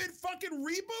stupid fucking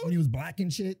reboot? When he was black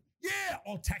and shit? Yeah. Yeah,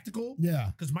 all tactical.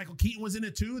 Yeah. Because Michael Keaton was in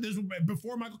it too. This was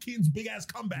before Michael Keaton's big ass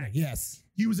comeback. Yes.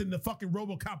 He was in the fucking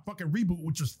RoboCop fucking reboot,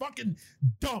 which was fucking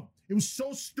dumb. It was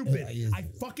so stupid. Yeah, I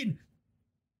fucking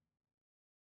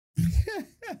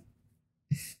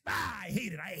I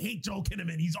hate it. I hate Joel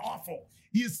Kinnaman. He's awful.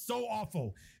 He is so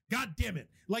awful. God damn it.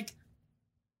 Like,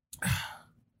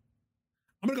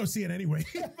 I'm gonna go see it anyway.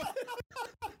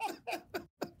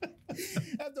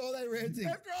 After all that ranting.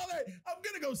 After all that, I'm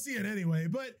gonna go see it anyway.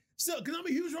 But still, because I'm a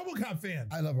huge RoboCop fan.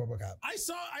 I love RoboCop. I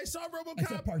saw RoboCop.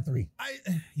 Except part 3.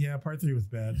 Yeah, part 3 was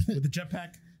bad. With the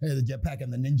jetpack. Yeah, the jetpack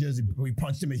and the ninjas. We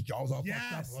punched him, his jaws all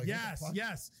fucked up. Like,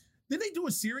 Yes. Didn't they do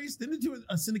a series? Didn't they do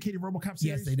a syndicated RoboCop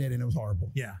series? Yes, they did, and it was horrible.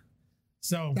 Yeah.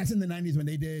 So that's in the 90s when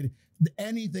they did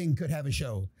anything could have a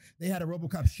show. They had a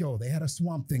RoboCop show. They had a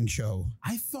Swamp Thing show.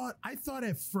 I thought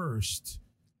at first,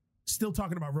 still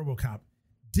talking about RoboCop,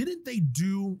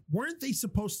 weren't they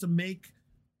supposed to make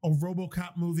a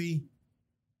RoboCop movie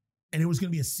and it was going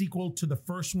to be a sequel to the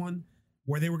first one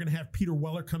where they were going to have Peter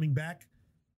Weller coming back?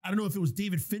 I don't know if it was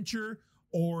David Fincher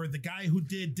or the guy who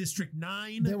did District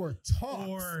 9. There were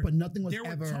talks, but nothing was ever...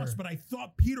 There were talks, but I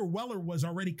thought Peter Weller was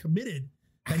already committed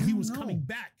that he was coming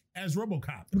back as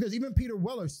RoboCop. Because even Peter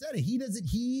Weller said it.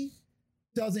 He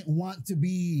doesn't want to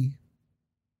be...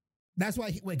 That's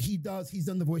why he's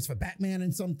done the voice for Batman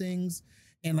and some things.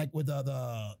 And like with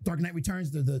the Dark Knight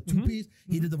Returns, the two-piece,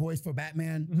 he did the voice for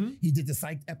Batman. He did the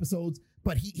Psych episodes.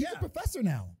 But he's a professor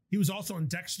now. He was also in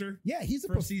Dexter. Yeah, he's a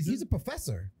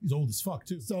professor. He's old as fuck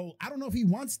too. So I don't know if he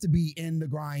wants to be in the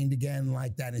grind again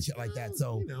like that and shit like that.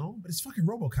 So but it's fucking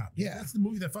RoboCop. Yeah, that's the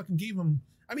movie that fucking gave him.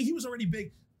 I mean, he was already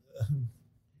big.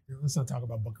 Let's not talk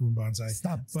about Buckaroo Banzai.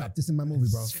 Stop this in my movie,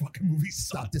 bro. This fucking movie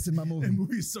sucked. Stop this in my movie. That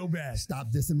movie is so bad.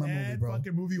 Stop this in my movie, bro. That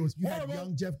fucking movie was horrible. You had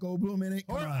young Jeff Goldblum in it.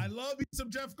 Come on. I love me some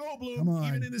Jeff Goldblum. Come on.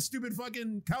 Even in his stupid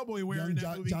fucking cowboy wear in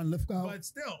that movie. John Lithgow. But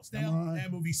still, that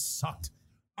movie sucked.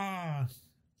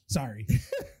 Sorry.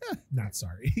 Not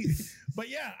sorry. But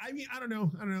yeah, I mean, I don't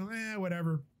know.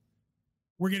 Whatever.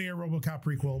 We're getting a RoboCop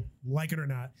prequel, like it or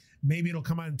not. Maybe it'll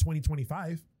come out in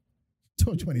 2025.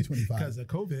 2025 because of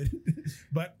COVID,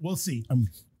 but we'll see.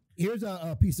 Here's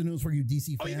a piece of news for you DC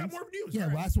fans. Oh, you got more news? Yeah,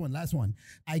 right. last one.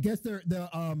 I guess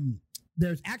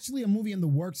there's actually a movie in the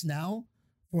works now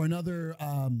for another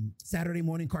Saturday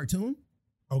morning cartoon.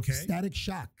 Okay. Static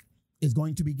Shock is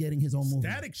going to be getting his own movie.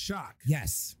 Static Shock?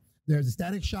 Yes. There's a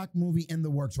Static Shock movie in the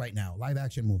works right now, live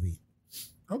action movie.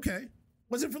 Okay.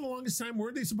 Was it for the longest time?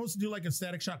 Weren't they supposed to do like a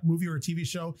Static Shock movie or a TV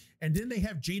show? And didn't they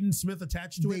have Jaden Smith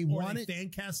attached to it? They fan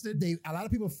casted? A lot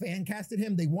of people fan casted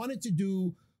him. They wanted to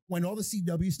do, when all the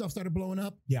CW stuff started blowing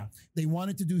up, they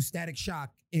wanted to do Static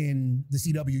Shock in the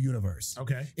CW universe.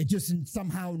 Okay. It just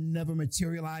somehow never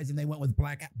materialized, and they went with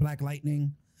Black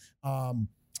Lightning.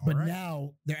 But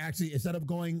now they're actually, instead of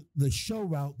going the show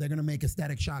route, they're going to make a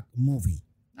Static Shock movie.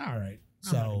 All right.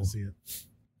 I'm not going to see it.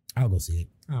 I'll go see it.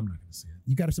 I'm not going to see it.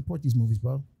 You got to support these movies,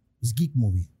 bro. It's a geek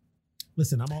movie.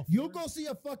 Listen, I'm all You'll go see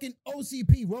a fucking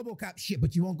OCP RoboCop shit,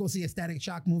 but you won't go see a Static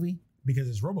Shock movie? Because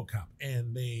it's RoboCop,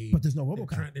 and But there's no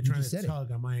RoboCop. They're trying to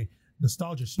tug on my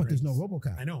nostalgia strings. But there's no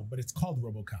RoboCop. I know, but it's called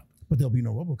RoboCop. But there'll be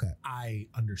no RoboCop. I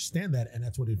understand that, and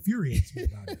that's what infuriates me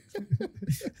about it.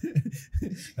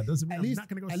 That doesn't mean I'm not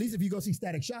going to go. At least if you go see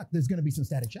Static Shock, there's going to be some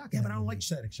Static Shock. Yeah, but I don't like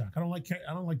Static Shock. I don't like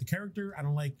the character. I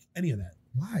don't like any of that.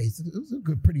 Why? It was a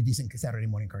good, pretty decent Saturday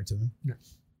morning cartoon. Yeah.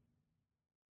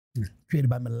 Created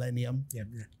by Millennium. Yeah.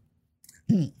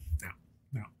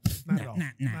 No, not at all.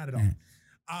 Not at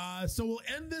all. So we'll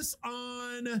end this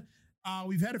on.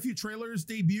 We've had a few trailers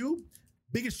debut.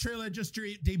 Biggest trailer that just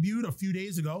debuted a few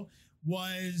days ago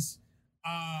was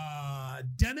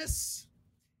Denis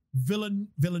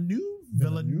Villeneuve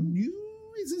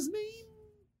is his name.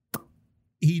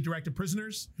 He directed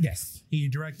Prisoners. Yes. He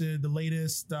directed the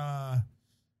latest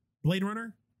Blade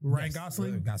Runner with Ryan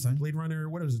Gosling. Blade Runner,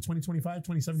 what was it, 2025,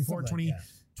 2074, 20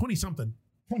 something.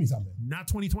 20 something. Not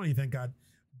 2020, thank God.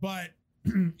 But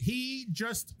he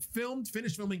just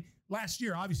finished filming last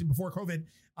year, obviously before COVID,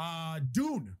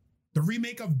 Dune. The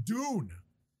remake of Dune.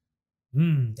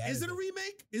 Is it a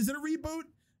remake? Is it a reboot?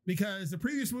 Because the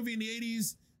previous movie in the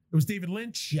 80s, it was David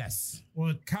Lynch. Yes.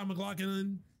 With Kyle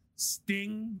MacLachlan,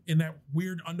 Sting in that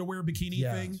weird underwear bikini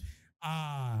thing.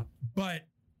 But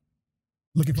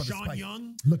looking for Sean the spice.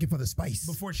 Young. Looking for the spice.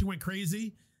 Before she went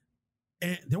crazy.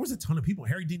 And there was a ton of people.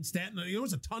 Harry Dean Stanton. There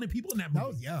was a ton of people in that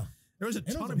movie. There was a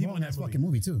ton of people in that fucking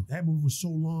movie too. That movie was so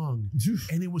long.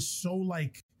 And it was so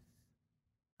like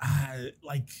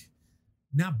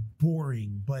not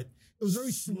boring, but it was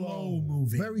very slow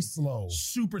moving. Very slow.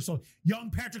 Super slow. Young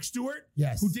Patrick Stewart,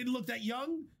 yes, who didn't look that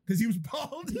young because he was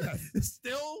bald. Yes.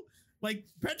 Still Like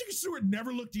Patrick Stewart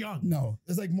never looked young. No,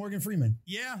 it's like Morgan Freeman.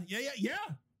 Yeah.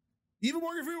 Even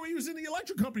Morgan Freeman, when he was in the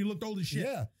electric company, looked old as shit.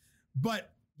 Yeah.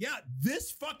 But yeah,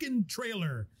 this fucking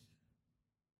trailer.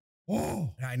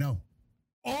 Oh, I know.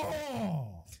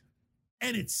 Oh,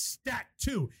 and it's stacked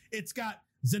too. It's got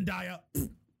Zendaya.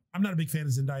 I'm not a big fan of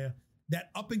Zendaya. That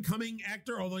up and coming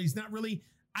actor, although he's not really.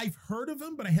 I've heard of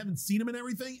him, but I haven't seen him in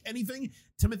anything.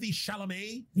 Timothy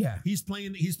Chalamet. Yeah, he's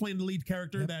playing the lead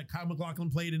character that Kyle MacLachlan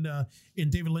played in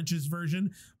David Lynch's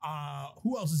version.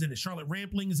 Who else is in it? Charlotte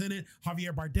Rampling is in it.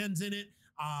 Javier Bardem's in it.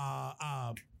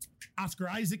 Oscar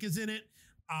Isaac is in it.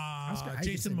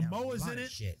 Jason Momoa is in it.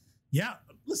 Shit. Yeah,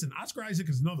 listen, Oscar Isaac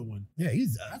is another one. Yeah,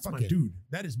 that's my dude.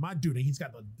 That is my dude. And he's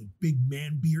got the big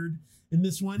man beard in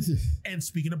this one. And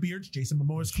speaking of beards, Jason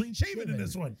Momoa is clean shaven in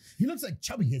this one. He looks like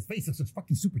chubby. His face looks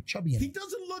fucking super chubby. He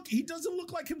doesn't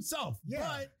look like himself. Yeah.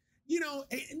 But you know,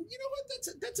 and you know what?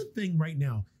 That's a thing right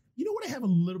now. You know what I have a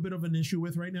little bit of an issue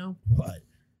with right now? What?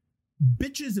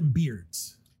 Bitches and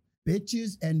beards.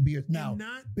 Bitches and beards. Now,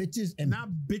 not bitches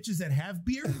that have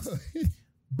beards.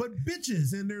 But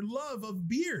bitches and their love of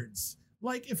beards.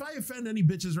 Like, if I offend any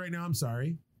bitches right now, I'm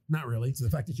sorry. Not really. So the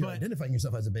fact that you're identifying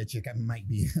yourself as a bitch, it might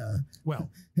be... Well,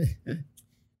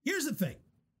 here's the thing,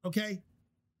 okay?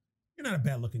 You're not a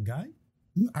bad-looking guy.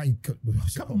 A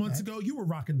couple months ago, you were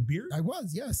rocking the beard. I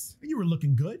was, yes. And you were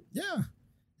looking good. Yeah.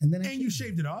 And you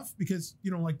shaved it off because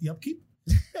you don't like the upkeep.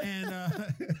 And,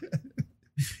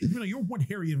 you're one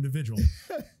hairy individual.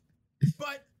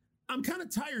 But I'm kind of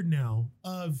tired now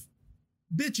of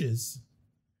bitches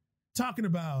talking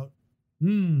about,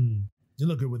 you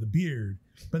look good with a beard,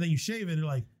 but then you shave it and they're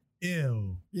like,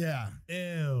 ew. Yeah.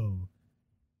 Ew.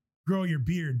 Grow your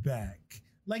beard back.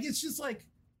 Like, it's just like,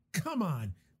 come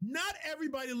on. Not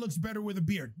everybody looks better with a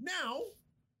beard.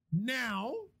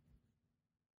 Now,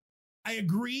 I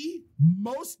agree.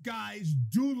 Most guys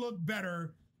do look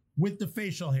better with the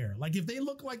facial hair. Like, if they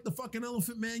look like the fucking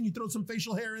Elephant Man, you throw some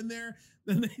facial hair in there,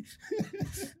 then they...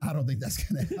 I don't think that's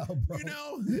going to help, bro. You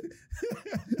know?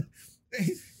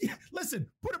 Listen,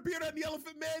 put a beard on the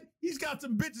Elephant Man. He's got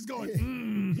some bitches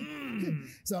going,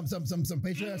 Some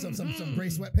facial hair, some gray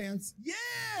sweatpants.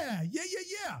 Yeah.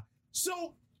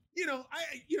 So,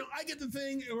 I get the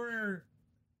thing where,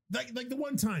 like the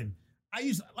one time,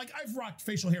 I've rocked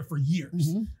facial hair for years.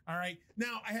 Mm-hmm. All right.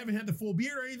 Now, I haven't had the full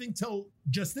beard or anything till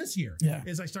just this year. Yeah.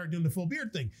 As I started doing the full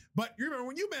beard thing. But you remember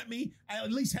when you met me, I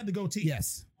at least had the goatee.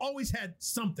 Yes. Always had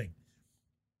something.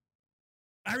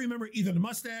 I remember either the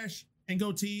mustache and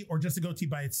goatee or just a goatee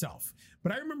by itself.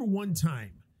 But I remember one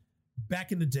time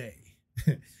back in the day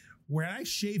where I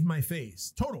shaved my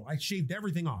face. I shaved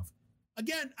everything off.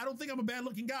 Again, I don't think I'm a bad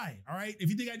looking guy. All right. If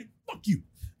you think I do, fuck you.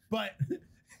 But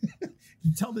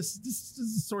you tell this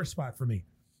is a sore spot for me.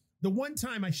 The one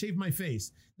time I shaved my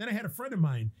face, then I had a friend of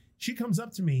mine. She comes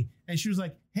up to me and she was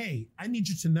like, hey, I need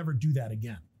you to never do that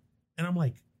again. And I'm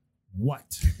like,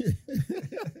 what?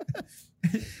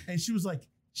 And she was like,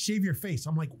 shave your face.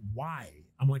 I'm like, why?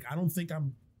 I'm like, I don't think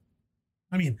I'm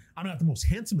not the most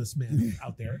handsomest man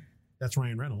out there. That's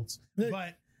Ryan Reynolds.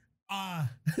 But I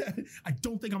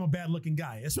don't think I'm a bad looking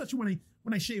guy, especially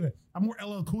when I shave it. I'm more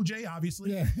LL Cool J,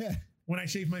 obviously. Yeah. When I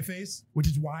shave my face, which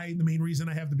is why the main reason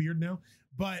I have the beard now.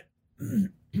 But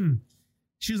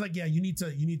she was like, yeah, you need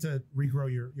to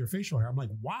regrow your facial hair. I'm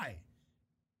like, why?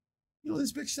 You know what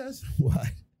this bitch says? What?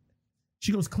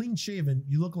 She goes, clean shaven,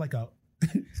 you look like a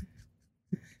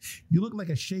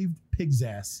shaved pig's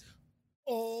ass.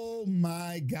 Oh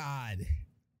my God.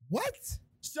 What?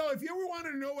 So if you ever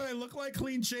wanted to know what I look like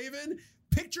clean shaven,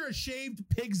 picture a shaved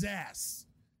pig's ass.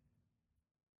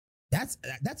 That's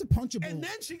a punchable. And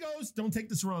then she goes, don't take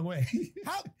this the wrong way.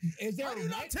 How is there? How do you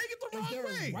not take it the wrong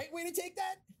way? A right way to take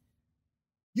that?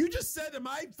 You just said that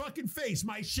my fucking face,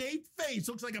 my shaved face,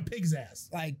 looks like a pig's ass.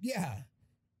 Like, yeah.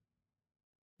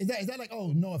 Is that like,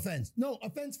 oh, no offense? No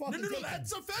offense, fucking. No,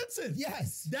 that's offensive.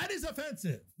 Yes. That is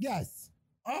offensive. Yes.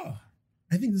 Oh,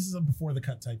 I think this is a before the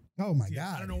cut type. Oh my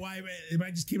God. I don't know why it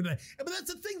might just came to that. But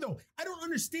that's the thing though. I don't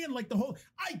understand like the whole,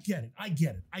 I get it. I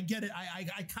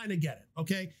kind of get it.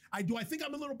 Okay. I think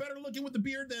I'm a little better looking with the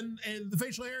beard and the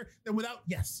facial hair than without.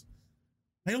 Yes.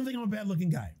 I don't think I'm a bad looking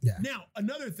guy. Yeah. Now,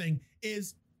 another thing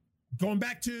is going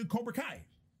back to Cobra Kai.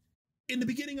 In the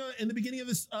beginning of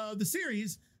this, the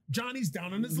series, Johnny's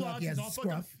down on his luck. He's all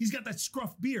fucked up. He's got that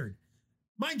scruff beard.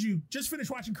 Mind you, just finished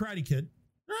watching Karate Kid.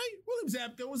 All right.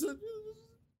 William Zabka was a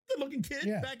good-looking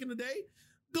kid back in the day.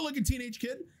 Good-looking teenage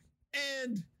kid.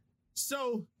 And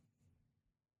so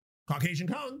Caucasian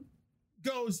Kong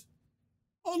goes,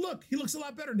 oh, look, he looks a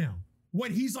lot better now.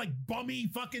 When he's like bummy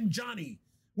fucking Johnny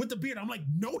with the beard. I'm like,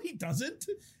 no, he doesn't.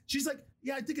 She's like,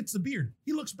 yeah, I think it's the beard.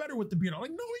 He looks better with the beard. I'm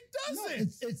like, no, he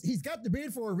doesn't. No, he's got the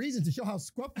beard for a reason, to show how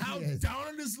scruffy How he is. down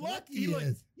on his luck He like,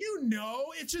 is.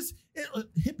 it's just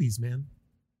hippies, man.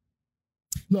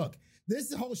 Look,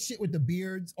 this whole shit with the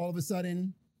beards, all of a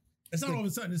sudden, It's not all of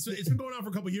a sudden. It's been going on for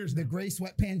a couple of years now. the gray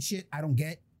sweatpants shit, I don't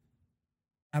get.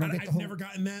 I've never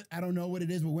gotten that. I don't know what it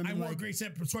is with women. I wore gray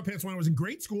sweatpants when I was in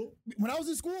grade school. When I was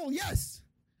in school, yes.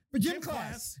 For gym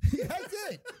class. Yeah, that's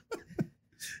it.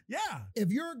 Yeah. If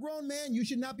you're a grown man, you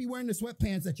should not be wearing the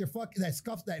sweatpants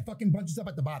that fucking bunches up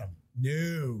at the bottom.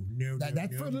 No.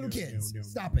 That's for little kids.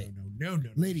 Stop it. No.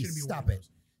 Ladies, stop it.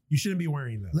 You shouldn't be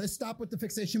wearing those. Let's stop with the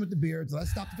fixation with the beards. Let's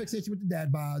stop the fixation with the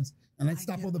dad bods, and let's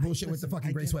stop all the bullshit with the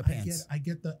fucking gray sweatpants. I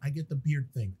get the beard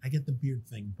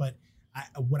thing. But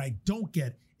what I don't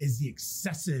get is the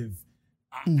excessive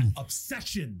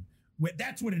obsession with.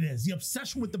 That's what it is. The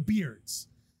obsession with the beards.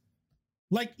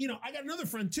 Like, I got another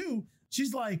friend too.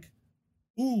 She's like,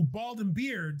 ooh, bald and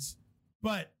beards.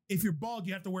 But if you're bald,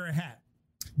 you have to wear a hat.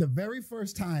 The very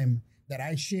first time that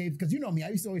I shaved, because you know me, I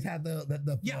used to always have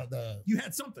the you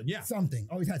had something, yeah. Something.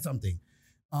 Always had something.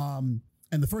 And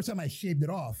the first time I shaved it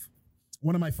off,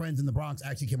 one of my friends in the Bronx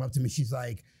actually came up to me. She's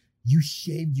like, you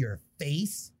shaved your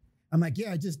face? I'm like,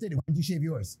 yeah, I just did it. Why did you shave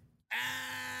yours?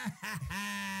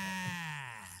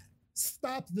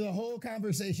 Stopped the whole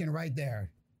conversation right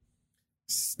there.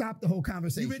 Stop the whole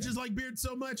conversation. You bitches like beards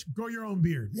so much, grow your own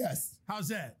beard. Yes. How's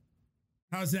that?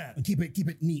 And keep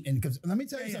it neat. And because let me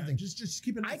tell you something. Just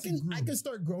keep it nice. I can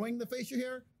start growing the facial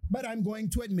hair, but I'm going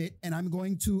to admit and I'm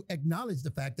going to acknowledge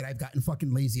the fact that I've gotten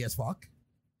fucking lazy as fuck.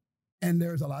 And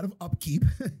there's a lot of upkeep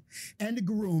and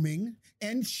grooming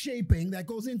and shaping that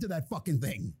goes into that fucking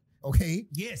thing. Okay?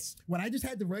 Yes. When I just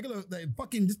had just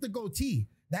the goatee,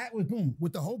 that was boom.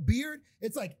 With the whole beard,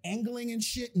 it's like angling and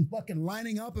shit and fucking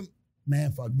lining up and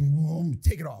man, fuck, boom,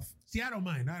 take it off. See, I don't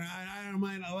mind. I don't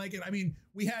mind. I like it. I mean,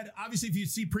 we had, obviously, if you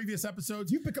see previous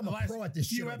episodes, you've become a pro at this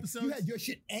shit. Episodes, you had your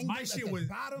shit angled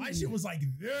my shit was like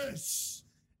this.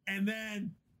 And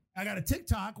then I got a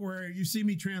TikTok where you see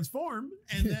me transform.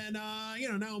 And then, now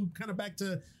I'm kind of back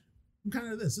to,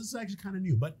 this. This is actually kind of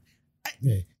new. But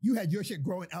you had your shit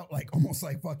growing out like almost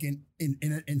like fucking in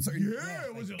certain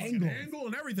it was like an angle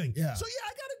and everything. Yeah. So I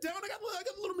got it down. I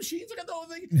got the little machines. I got the whole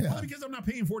thing. Yeah. Only because I'm not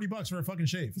paying $40 for a fucking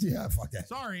shave. Yeah, fuck that.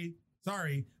 Sorry.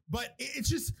 But it's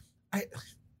just I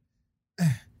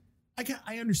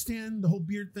understand the whole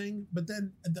beard thing, but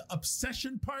then the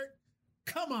obsession part.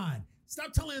 Come on,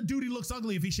 stop telling a dude he looks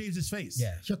ugly if he shaves his face.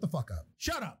 Yeah, shut the fuck up.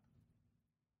 Shut up.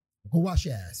 Go wash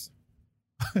your ass.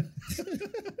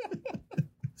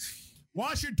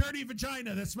 Wash your dirty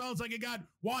vagina that smells like it got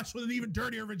washed with an even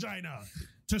dirtier vagina.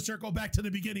 To circle back to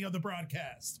the beginning of the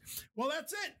broadcast. Well,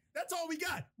 that's it. That's all we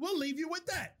got. We'll leave you with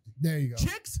that. There you go.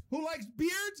 Chicks who likes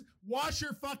beards, wash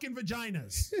your fucking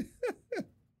vaginas.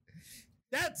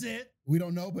 That's it. We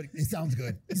don't know, but it sounds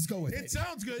good. Just go with it. It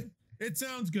sounds good. It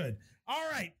sounds good. All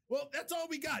right. Well, that's all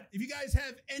we got. If you guys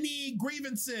have any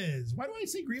grievances, why do I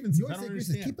say grievances? I don't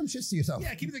understand. Keep them shit to yourself.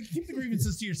 Yeah, keep the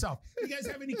grievances to yourself. If you guys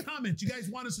have any comments, you guys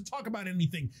want us to talk about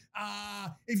anything.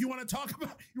 If you want to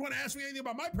ask me anything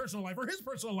about my personal life or his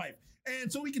personal life,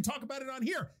 and so we can talk about it on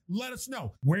here, let us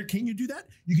know. Where can you do that?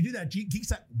 You can do that.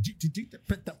 Geeks at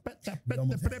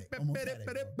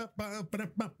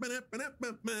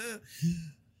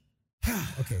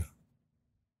Okay.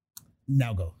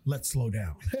 Now go. Let's slow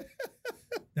down.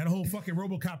 That whole fucking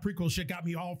RoboCop prequel shit got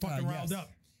me all fucking riled up.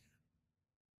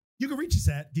 You can reach us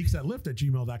at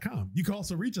geeksatlift@gmail.com. You can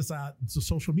also reach us at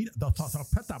social media.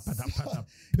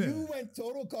 You went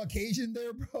total Caucasian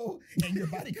there, bro, and your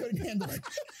body couldn't handle it.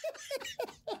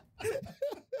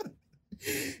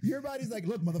 Your body's like,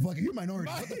 look, motherfucker, you're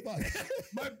minority. What the fuck?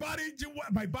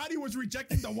 My body was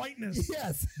rejecting the whiteness.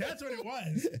 Yes. That's what it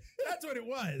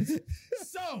was.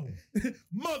 So,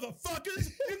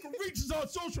 motherfuckers, you can reach us on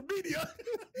social media,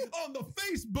 on the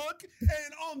Facebook,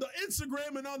 and on the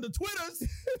Instagram, and on the Twitters.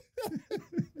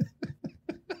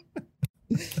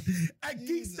 At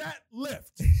Geeks at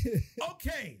Lift.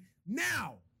 Okay,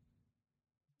 now,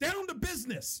 down to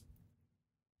business.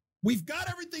 We've got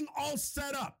everything all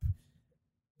set up.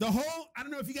 I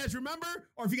don't know if you guys remember,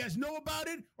 or if you guys know about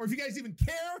it, or if you guys even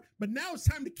care, but now it's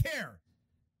time to care.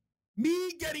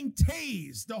 Me getting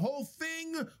tased, the whole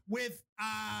thing with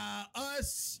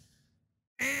us,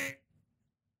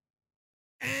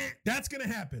 that's going to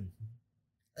happen.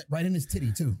 Right in his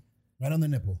titty, too. Right on the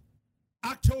nipple.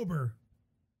 October.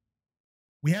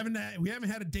 We haven't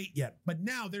had a date yet, but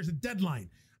now there's a deadline.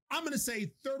 I'm going to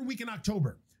say third week in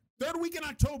October. Third week in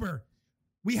October,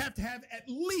 we have to have at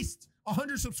least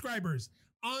 100 subscribers.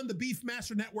 on the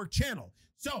Beefmaster Network channel.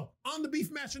 So on the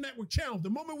Beefmaster Network channel, the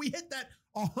moment we hit that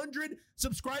 100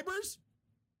 subscribers,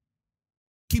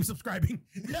 keep subscribing.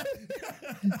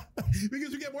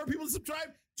 Because we get more people to subscribe.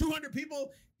 200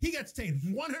 people, he gets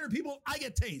tased. 100 people, I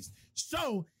get tased.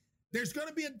 So there's going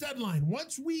to be a deadline.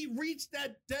 Once we reach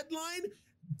that deadline,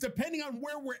 depending on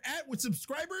where we're at with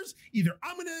subscribers, either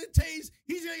I'm going to get tased,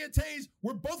 he's going to get tased,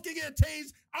 we're both going to get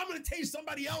tased, I'm going to tase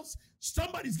somebody else,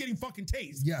 somebody's getting fucking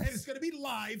tased. Yes. And it's going to be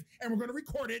live, and we're going to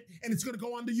record it, and it's going to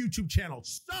go on the YouTube channel.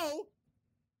 So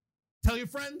tell your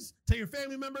friends, tell your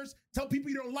family members, tell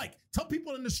people you don't like, tell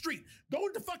people in the street, go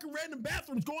into fucking random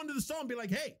bathrooms, go into the store and be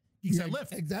like, hey, Geeks that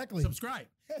Lift. Exactly. Subscribe.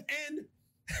 And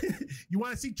you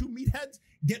want to see two meatheads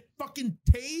get fucking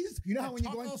tased? You know how when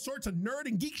you go all sorts of nerd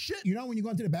and geek shit? You know when you go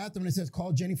into the bathroom and it says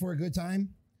call Jenny for a good time?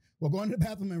 Well, go into the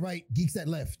bathroom and write Geeks that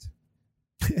Lift.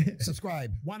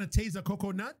 Subscribe. Want to tase a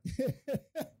coconut?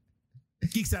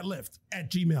 Geeks that Lift at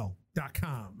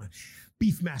gmail.com.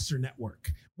 Beefmaster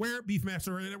Network. Where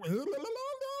Beefmaster Network.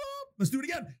 Let's do it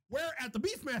again. Where at the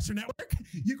Beefmaster Network,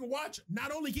 you can watch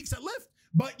not only Geeks that Lift,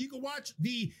 but you can watch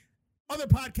the other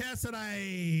podcasts that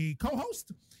I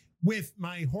co-host with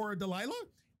my horror Delilah,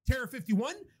 Terror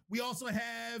 51. We also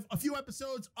have a few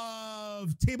episodes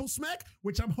of Table Smack,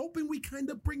 which I'm hoping we kind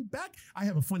of bring back. I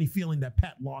have a funny feeling that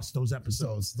Pat lost those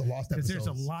episodes. The lost episodes. Because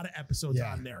there's a lot of episodes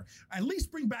on there. At least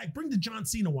bring the John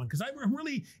Cena one, because I'm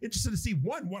really interested to see,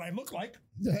 one, what I look like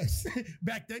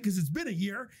back then, because it's been a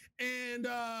year, and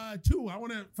two, I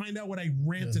want to find out what I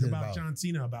ranted about John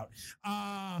Cena about.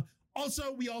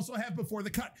 Also, we also have Before the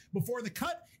Cut. Before the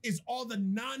Cut is all the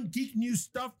non-geek news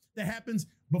stuff that happens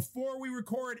before we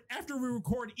record, after we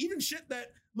record, even shit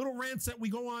that little rants that we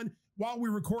go on while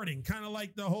we're recording, kind of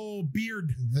like the whole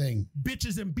beard thing,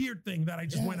 bitches and beard thing that I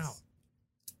just went out.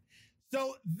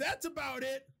 So that's about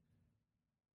it.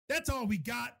 That's all we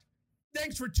got.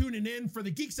 Thanks for tuning in for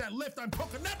the Geeks that Lift. I'm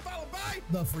Coconut, followed by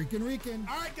the Freaking Rican.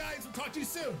 All right, guys, we'll talk to you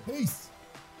soon. Peace.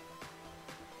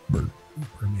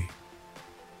 For me.